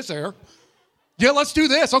can breathe this air. Yeah, let's do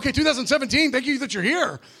this. Okay, 2017, thank you that you're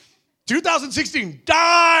here. 2016,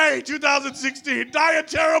 die 2016, die a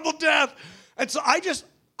terrible death. And so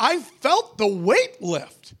I felt the weight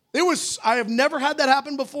lift. I have never had that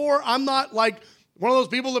happen before. I'm not like one of those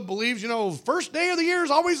people that believes, first day of the year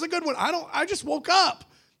is always the good one. I just woke up.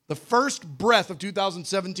 The first breath of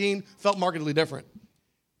 2017 felt markedly different.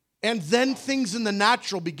 And then things in the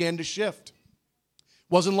natural began to shift.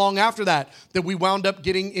 Wasn't long after that we wound up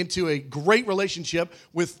getting into a great relationship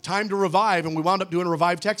with Time to Revive, and we wound up doing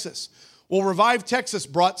Revive Texas. Well, Revive Texas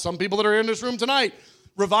brought some people that are in this room tonight.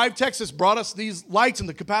 Revive Texas brought us these lights and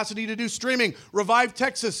the capacity to do streaming. Revive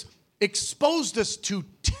Texas exposed us to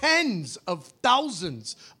tens of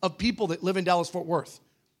thousands of people that live in Dallas-Fort Worth.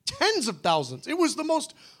 Tens of thousands. It was the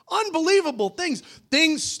most unbelievable things.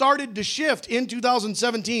 Things started to shift in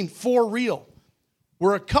 2017 for real.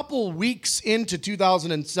 We're a couple weeks into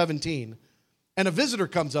 2017, and a visitor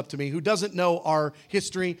comes up to me who doesn't know our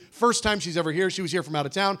history. First time she's ever here. She was here from out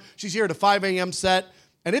of town. She's here at a 5 a.m. set,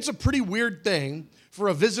 and it's a pretty weird thing for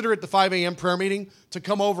a visitor at the 5 a.m. prayer meeting to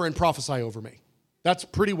come over and prophesy over me. That's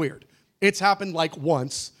pretty weird. It's happened like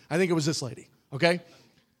once. I think it was this lady, okay?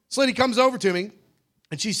 This lady comes over to me,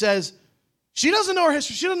 and she says, she doesn't know our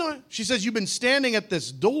history. She doesn't know. She says, you've been standing at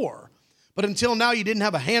this door, but until now you didn't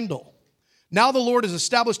have a handle. Now the Lord has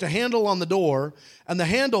established a handle on the door, and the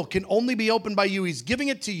handle can only be opened by you. He's giving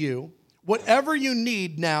it to you, whatever you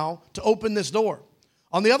need now to open this door.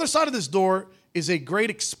 On the other side of this door is a great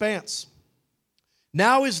expanse.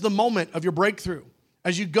 Now is the moment of your breakthrough.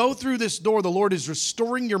 As you go through this door, the Lord is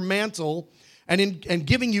restoring your mantle and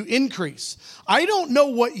giving you increase. I don't know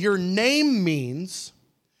what your name means,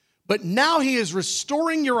 but now He is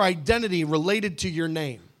restoring your identity related to your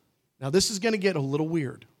name. Now this is going to get a little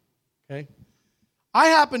weird, okay? I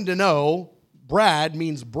happen to know Brad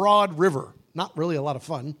means broad river. Not really a lot of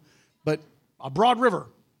fun, but a broad river.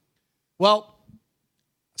 Well,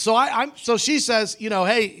 so she says,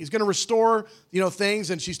 hey, He's going to restore, things,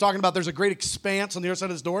 and she's talking about there's a great expanse on the other side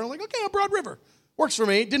of this door. And I'm like, okay, a broad river. Works for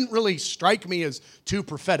me. It didn't really strike me as too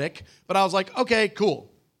prophetic, but I was like, okay, cool.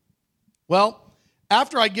 Well,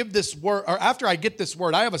 after I get this word,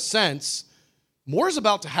 I have a sense more is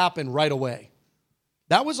about to happen right away.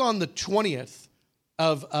 That was on the 20th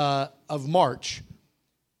of March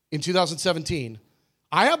in 2017.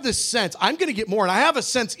 I have this sense I'm going to get more, and I have a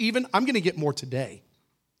sense even I'm going to get more today.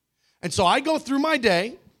 And so I go through my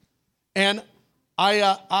day, and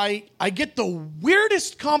I get the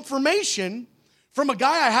weirdest confirmation from a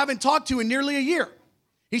guy I haven't talked to in nearly a year.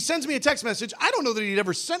 He sends me a text message. I don't know that he'd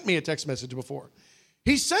ever sent me a text message before.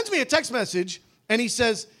 He sends me a text message and he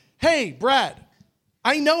says, hey, Brad,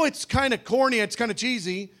 I know it's kind of corny, it's kind of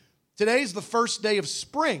cheesy. Today's the first day of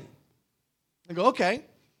spring. I go, okay.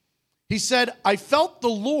 He said, I felt the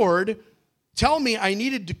Lord tell me I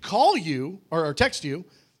needed to call you or text you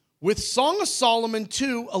with Song of Solomon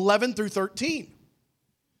 2, 11 through 13.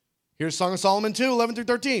 Here's Song of Solomon 2, 11 through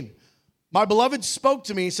 13. My beloved spoke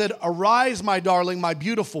to me, he said, arise, my darling, my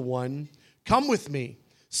beautiful one. Come with me.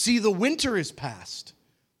 See, the winter is past.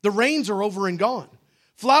 The rains are over and gone.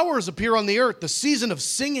 Flowers appear on the earth. The season of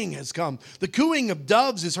singing has come. The cooing of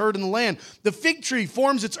doves is heard in the land. The fig tree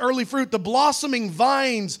forms its early fruit. The blossoming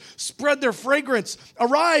vines spread their fragrance.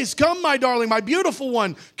 Arise, come, my darling, my beautiful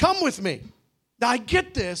one. Come with me. Now, I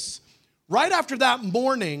get this. Right after that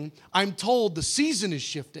morning, I'm told the season is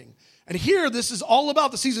shifting. And here, this is all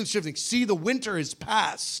about the season shifting. See, the winter is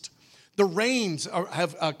past. The rains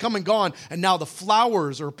have come and gone, and now the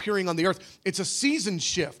flowers are appearing on the earth. It's a season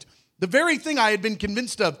shift. The very thing I had been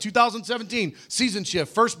convinced of, 2017, season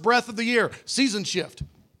shift. First breath of the year, season shift.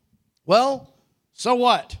 Well, so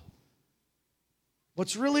what?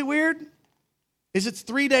 What's really weird is it's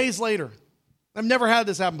 3 days later. I've never had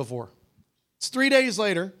this happen before. It's 3 days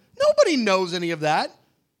later. Nobody knows any of that.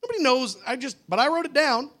 Nobody knows. But I wrote it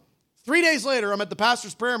down. 3 days later, I'm at the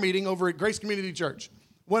pastor's prayer meeting over at Grace Community Church.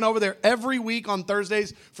 Went over there every week on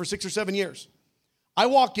Thursdays for 6 or 7 years. I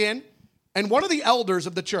walk in, and one of the elders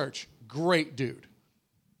of the church, great dude.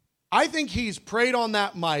 I think he's prayed on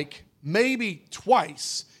that mic maybe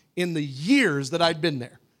twice in the years that I'd been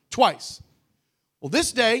there. Twice. Well,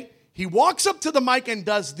 this day, he walks up to the mic and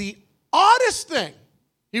does the oddest thing.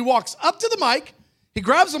 He walks up to the mic, he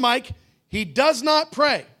grabs the mic, he does not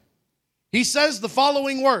pray. He says the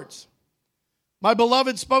following words. My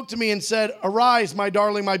beloved spoke to me and said, arise, my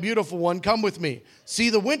darling, my beautiful one, come with me. See,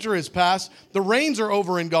 the winter is past, the rains are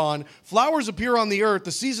over and gone, flowers appear on the earth,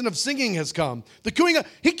 the season of singing has come. The cooing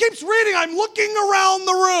he keeps reading, I'm looking around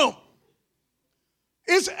the room.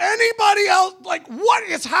 Is anybody else, what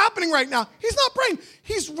is happening right now? He's not praying.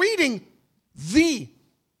 He's reading the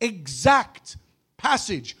exact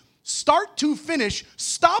passage, start to finish,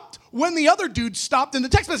 stopped when the other dude stopped in the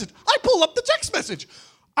text message. I pull up the text message.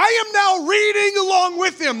 I am now reading along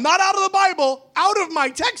with him, not out of the Bible, out of my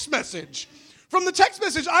text message. From the text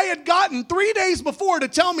message I had gotten 3 days before to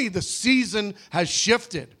tell me the season has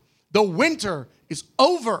shifted. The winter is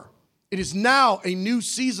over. It is now a new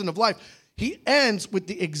season of life. He ends with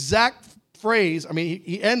the exact phrase.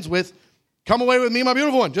 He ends with, come away with me, my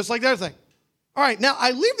beautiful one, just like that thing. All right, now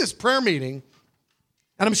I leave this prayer meeting,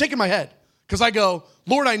 and I'm shaking my head because I go,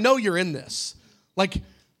 Lord, I know you're in this.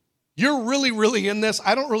 You're really, really in this.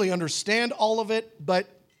 I don't really understand all of it, but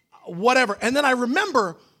whatever. And then I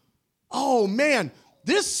remember, oh man,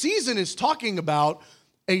 this season is talking about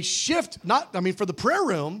a shift, for the prayer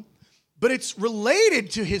room, but it's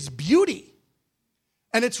related to his beauty.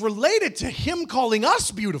 And it's related to him calling us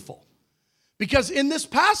beautiful. Because in this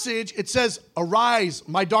passage, it says, arise,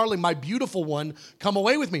 my darling, my beautiful one, come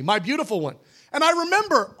away with me, my beautiful one. And I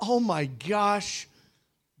remember, oh my gosh,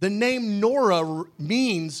 the name Nora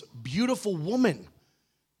means beautiful woman.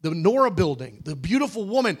 The Nora building, the beautiful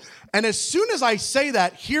woman. And as soon as I say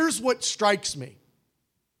that, here's what strikes me.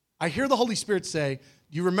 I hear the Holy Spirit say,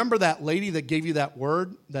 you remember that lady that gave you that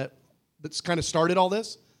word that's kind of started all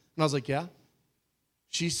this? And I was like, yeah.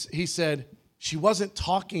 He said, she wasn't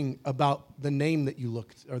talking about the name that you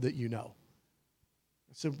looked or that you know.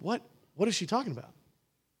 I said, what is she talking about?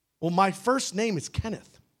 Well, my first name is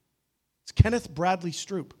Kenneth. It's Kenneth Bradley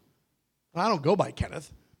Stroop. I don't go by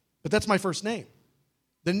Kenneth, but that's my first name.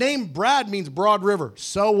 The name Brad means broad river.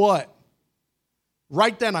 So what?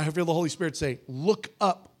 Right then, I feel the Holy Spirit say, look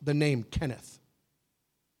up the name Kenneth.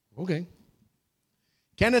 Okay.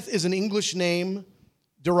 Kenneth is an English name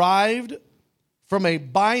derived from a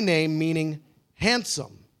byname meaning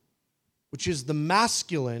handsome, which is the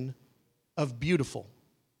masculine of beautiful.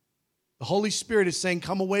 The Holy Spirit is saying,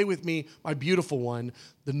 come away with me, my beautiful one.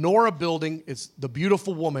 The Nora building is the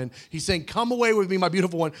beautiful woman. He's saying, come away with me, my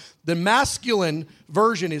beautiful one. The masculine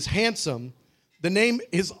version is handsome. The name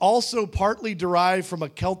is also partly derived from a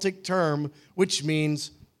Celtic term, which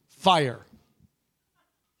means fire.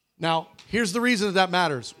 Now, here's the reason that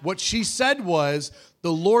matters. What she said was,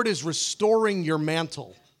 the Lord is restoring your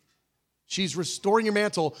mantle. She's restoring your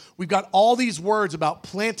mantle. We've got all these words about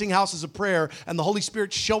planting houses of prayer and the Holy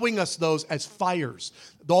Spirit showing us those as fires.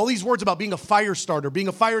 All these words about being a fire starter.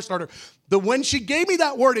 When she gave me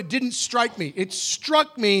that word, it didn't strike me. It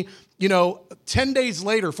struck me, 10 days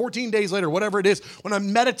later, 14 days later, whatever it is, when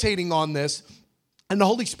I'm meditating on this. And the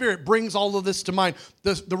Holy Spirit brings all of this to mind.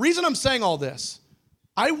 The reason I'm saying all this,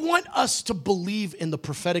 I want us to believe in the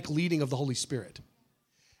prophetic leading of the Holy Spirit.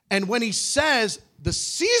 And when he says the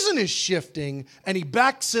season is shifting and he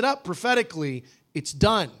backs it up prophetically, it's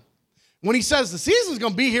done. When he says the season's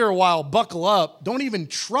going to be here a while, buckle up, don't even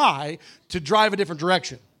try to drive a different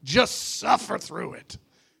direction. Just suffer through it.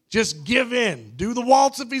 Just give in. Do the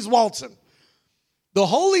waltz if he's waltzing. The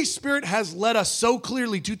Holy Spirit has led us so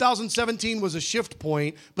clearly. 2017 was a shift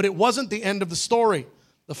point, but it wasn't the end of the story.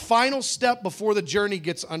 The final step before the journey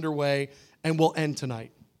gets underway, and we'll end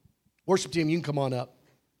tonight. Worship team, you can come on up.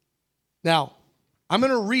 Now, I'm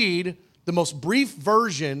going to read the most brief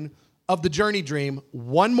version of the journey dream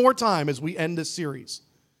one more time as we end this series,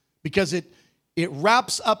 because it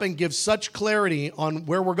wraps up and gives such clarity on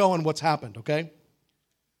where we're going, what's happened, okay?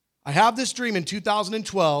 I have this dream in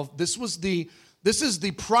 2012. This is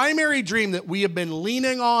the primary dream that we have been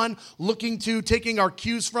leaning on, looking to, taking our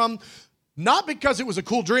cues from. Not because it was a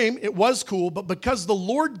cool dream, it was cool, but because the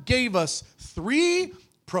Lord gave us 3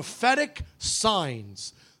 prophetic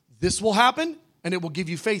signs. This will happen, and it will give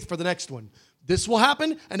you faith for the next one. This will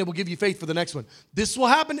happen, and it will give you faith for the next one. This will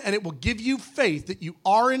happen, and it will give you faith that you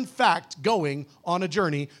are, in fact, going on a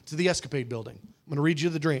journey to the Escapade building. I'm going to read you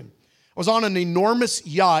the dream. I was on an enormous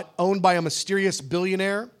yacht owned by a mysterious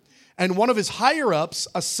billionaire, and one of his higher-ups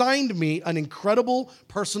assigned me an incredible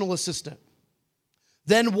personal assistant.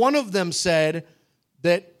 Then one of them said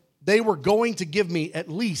that they were going to give me at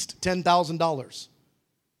least $10,000.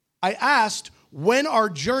 I asked when our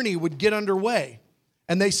journey would get underway,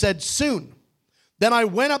 and they said soon. Then I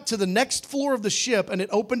went up to the next floor of the ship, and it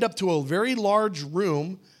opened up to a very large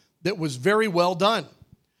room that was very well done.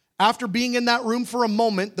 After being in that room for a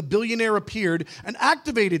moment, the billionaire appeared and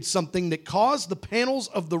activated something that caused the panels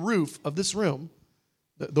of the roof of this room,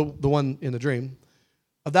 the one in the dream,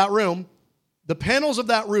 of that room, the panels of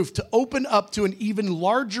that roof to open up to an even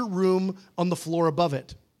larger room on the floor above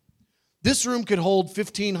it. This room could hold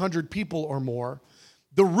 1,500 people or more.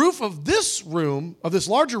 The roof of this room, of this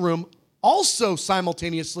larger room, also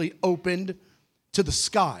simultaneously opened to the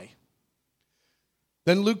sky.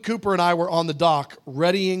 Then Luke Cooper and I were on the dock,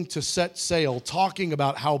 readying to set sail, talking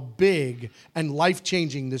about how big and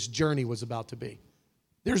life-changing this journey was about to be.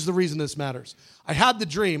 There's the reason this matters. I had the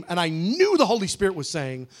dream, and I knew the Holy Spirit was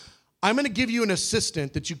saying, I'm going to give you an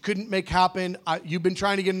assistant that you couldn't make happen. You've been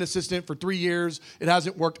trying to get an assistant for 3 years. It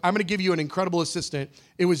hasn't worked. I'm going to give you an incredible assistant.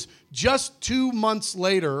 It was just 2 months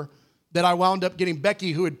later that I wound up getting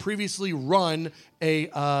Becky, who had previously run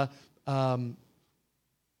a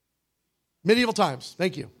Medieval Times.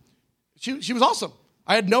 Thank you. She was awesome.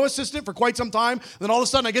 I had no assistant for quite some time. And then all of a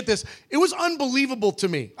sudden I get this. It was unbelievable to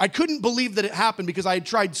me. I couldn't believe that it happened because I had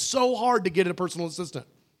tried so hard to get a personal assistant.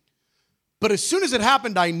 But as soon as it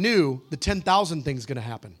happened, I knew the 10,000 thing's going to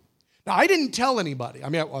happen. Now, I didn't tell anybody. I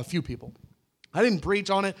mean, a few people. I didn't preach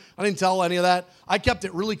on it. I didn't tell any of that. I kept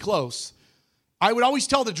it really close. I would always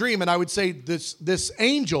tell the dream, and I would say this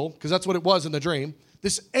angel, because that's what it was in the dream,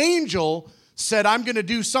 this angel said, I'm going to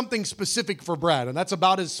do something specific for Brad. And that's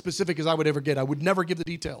about as specific as I would ever get. I would never give the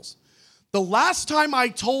details. The last time I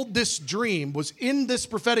told this dream was in this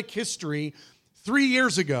prophetic history 3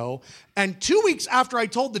 years ago, and 2 weeks after I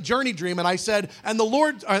told the journey dream, and I said, and the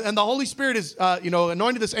Lord and the Holy Spirit is,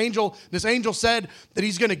 anointed this angel. This angel said that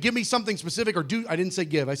he's going to give me something specific, or do. I didn't say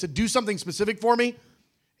give. I said do something specific for me.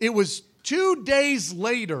 It was 2 days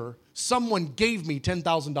later, someone gave me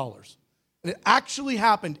 $10,000, and it actually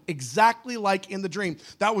happened exactly like in the dream.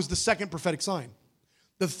 That was the second prophetic sign.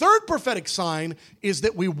 The third prophetic sign is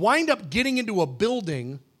that we wind up getting into a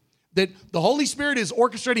building that the Holy Spirit is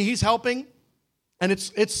orchestrating. He's helping. And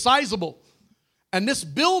it's sizable. And this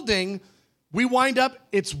building, we wind up,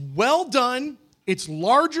 it's well done. It's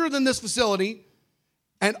larger than this facility.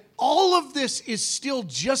 And all of this is still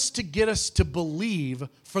just to get us to believe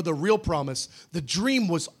for the real promise. The dream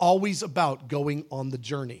was always about going on the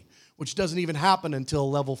journey, which doesn't even happen until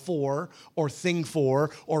level 4 or thing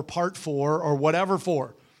 4 or part 4 or whatever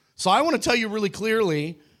 4. So I want to tell you really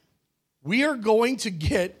clearly, we are going to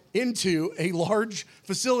get into a large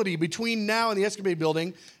facility between now and the Escapade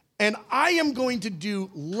building, and I am going to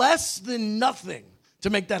do less than nothing to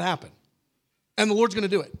make that happen. And the Lord's going to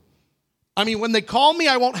do it. I mean, when they call me,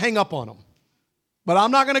 I won't hang up on them. But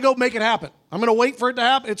I'm not going to go make it happen. I'm going to wait for it to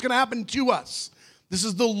happen. It's going to happen to us. This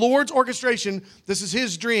is the Lord's orchestration. This is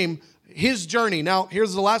his dream, his journey. Now,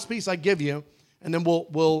 here's the last piece I give you, and then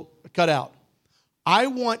we'll cut out. I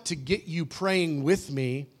want to get you praying with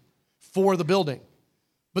me for the building.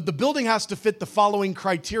 But the building has to fit the following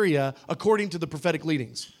criteria according to the prophetic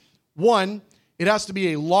leadings. 1, it has to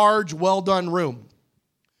be a large, well-done room.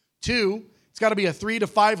 2, it's got to be a 300 to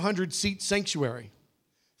 500 seat sanctuary.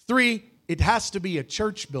 3, it has to be a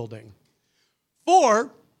church building. 4, it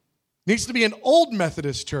needs to be an old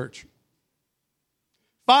Methodist church.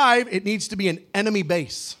 5, it needs to be an enemy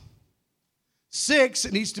base. 6,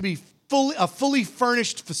 it needs to be a fully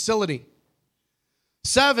furnished facility.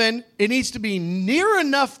 7, it needs to be near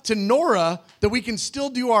enough to Nora that we can still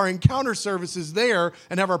do our encounter services there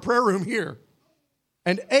and have our prayer room here.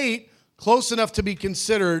 And 8, close enough to be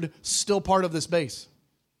considered still part of this base.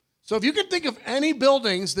 So if you can think of any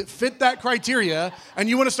buildings that fit that criteria and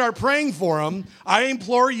you want to start praying for them, I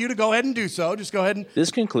implore you to go ahead and do so. Just go ahead and...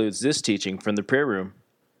 This concludes this teaching from the prayer room.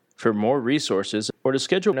 For more resources or to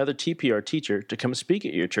schedule another TPR teacher to come speak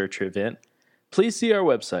at your church or event, please see our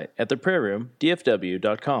website at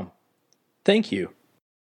theprayerroomdfw.com. Thank you.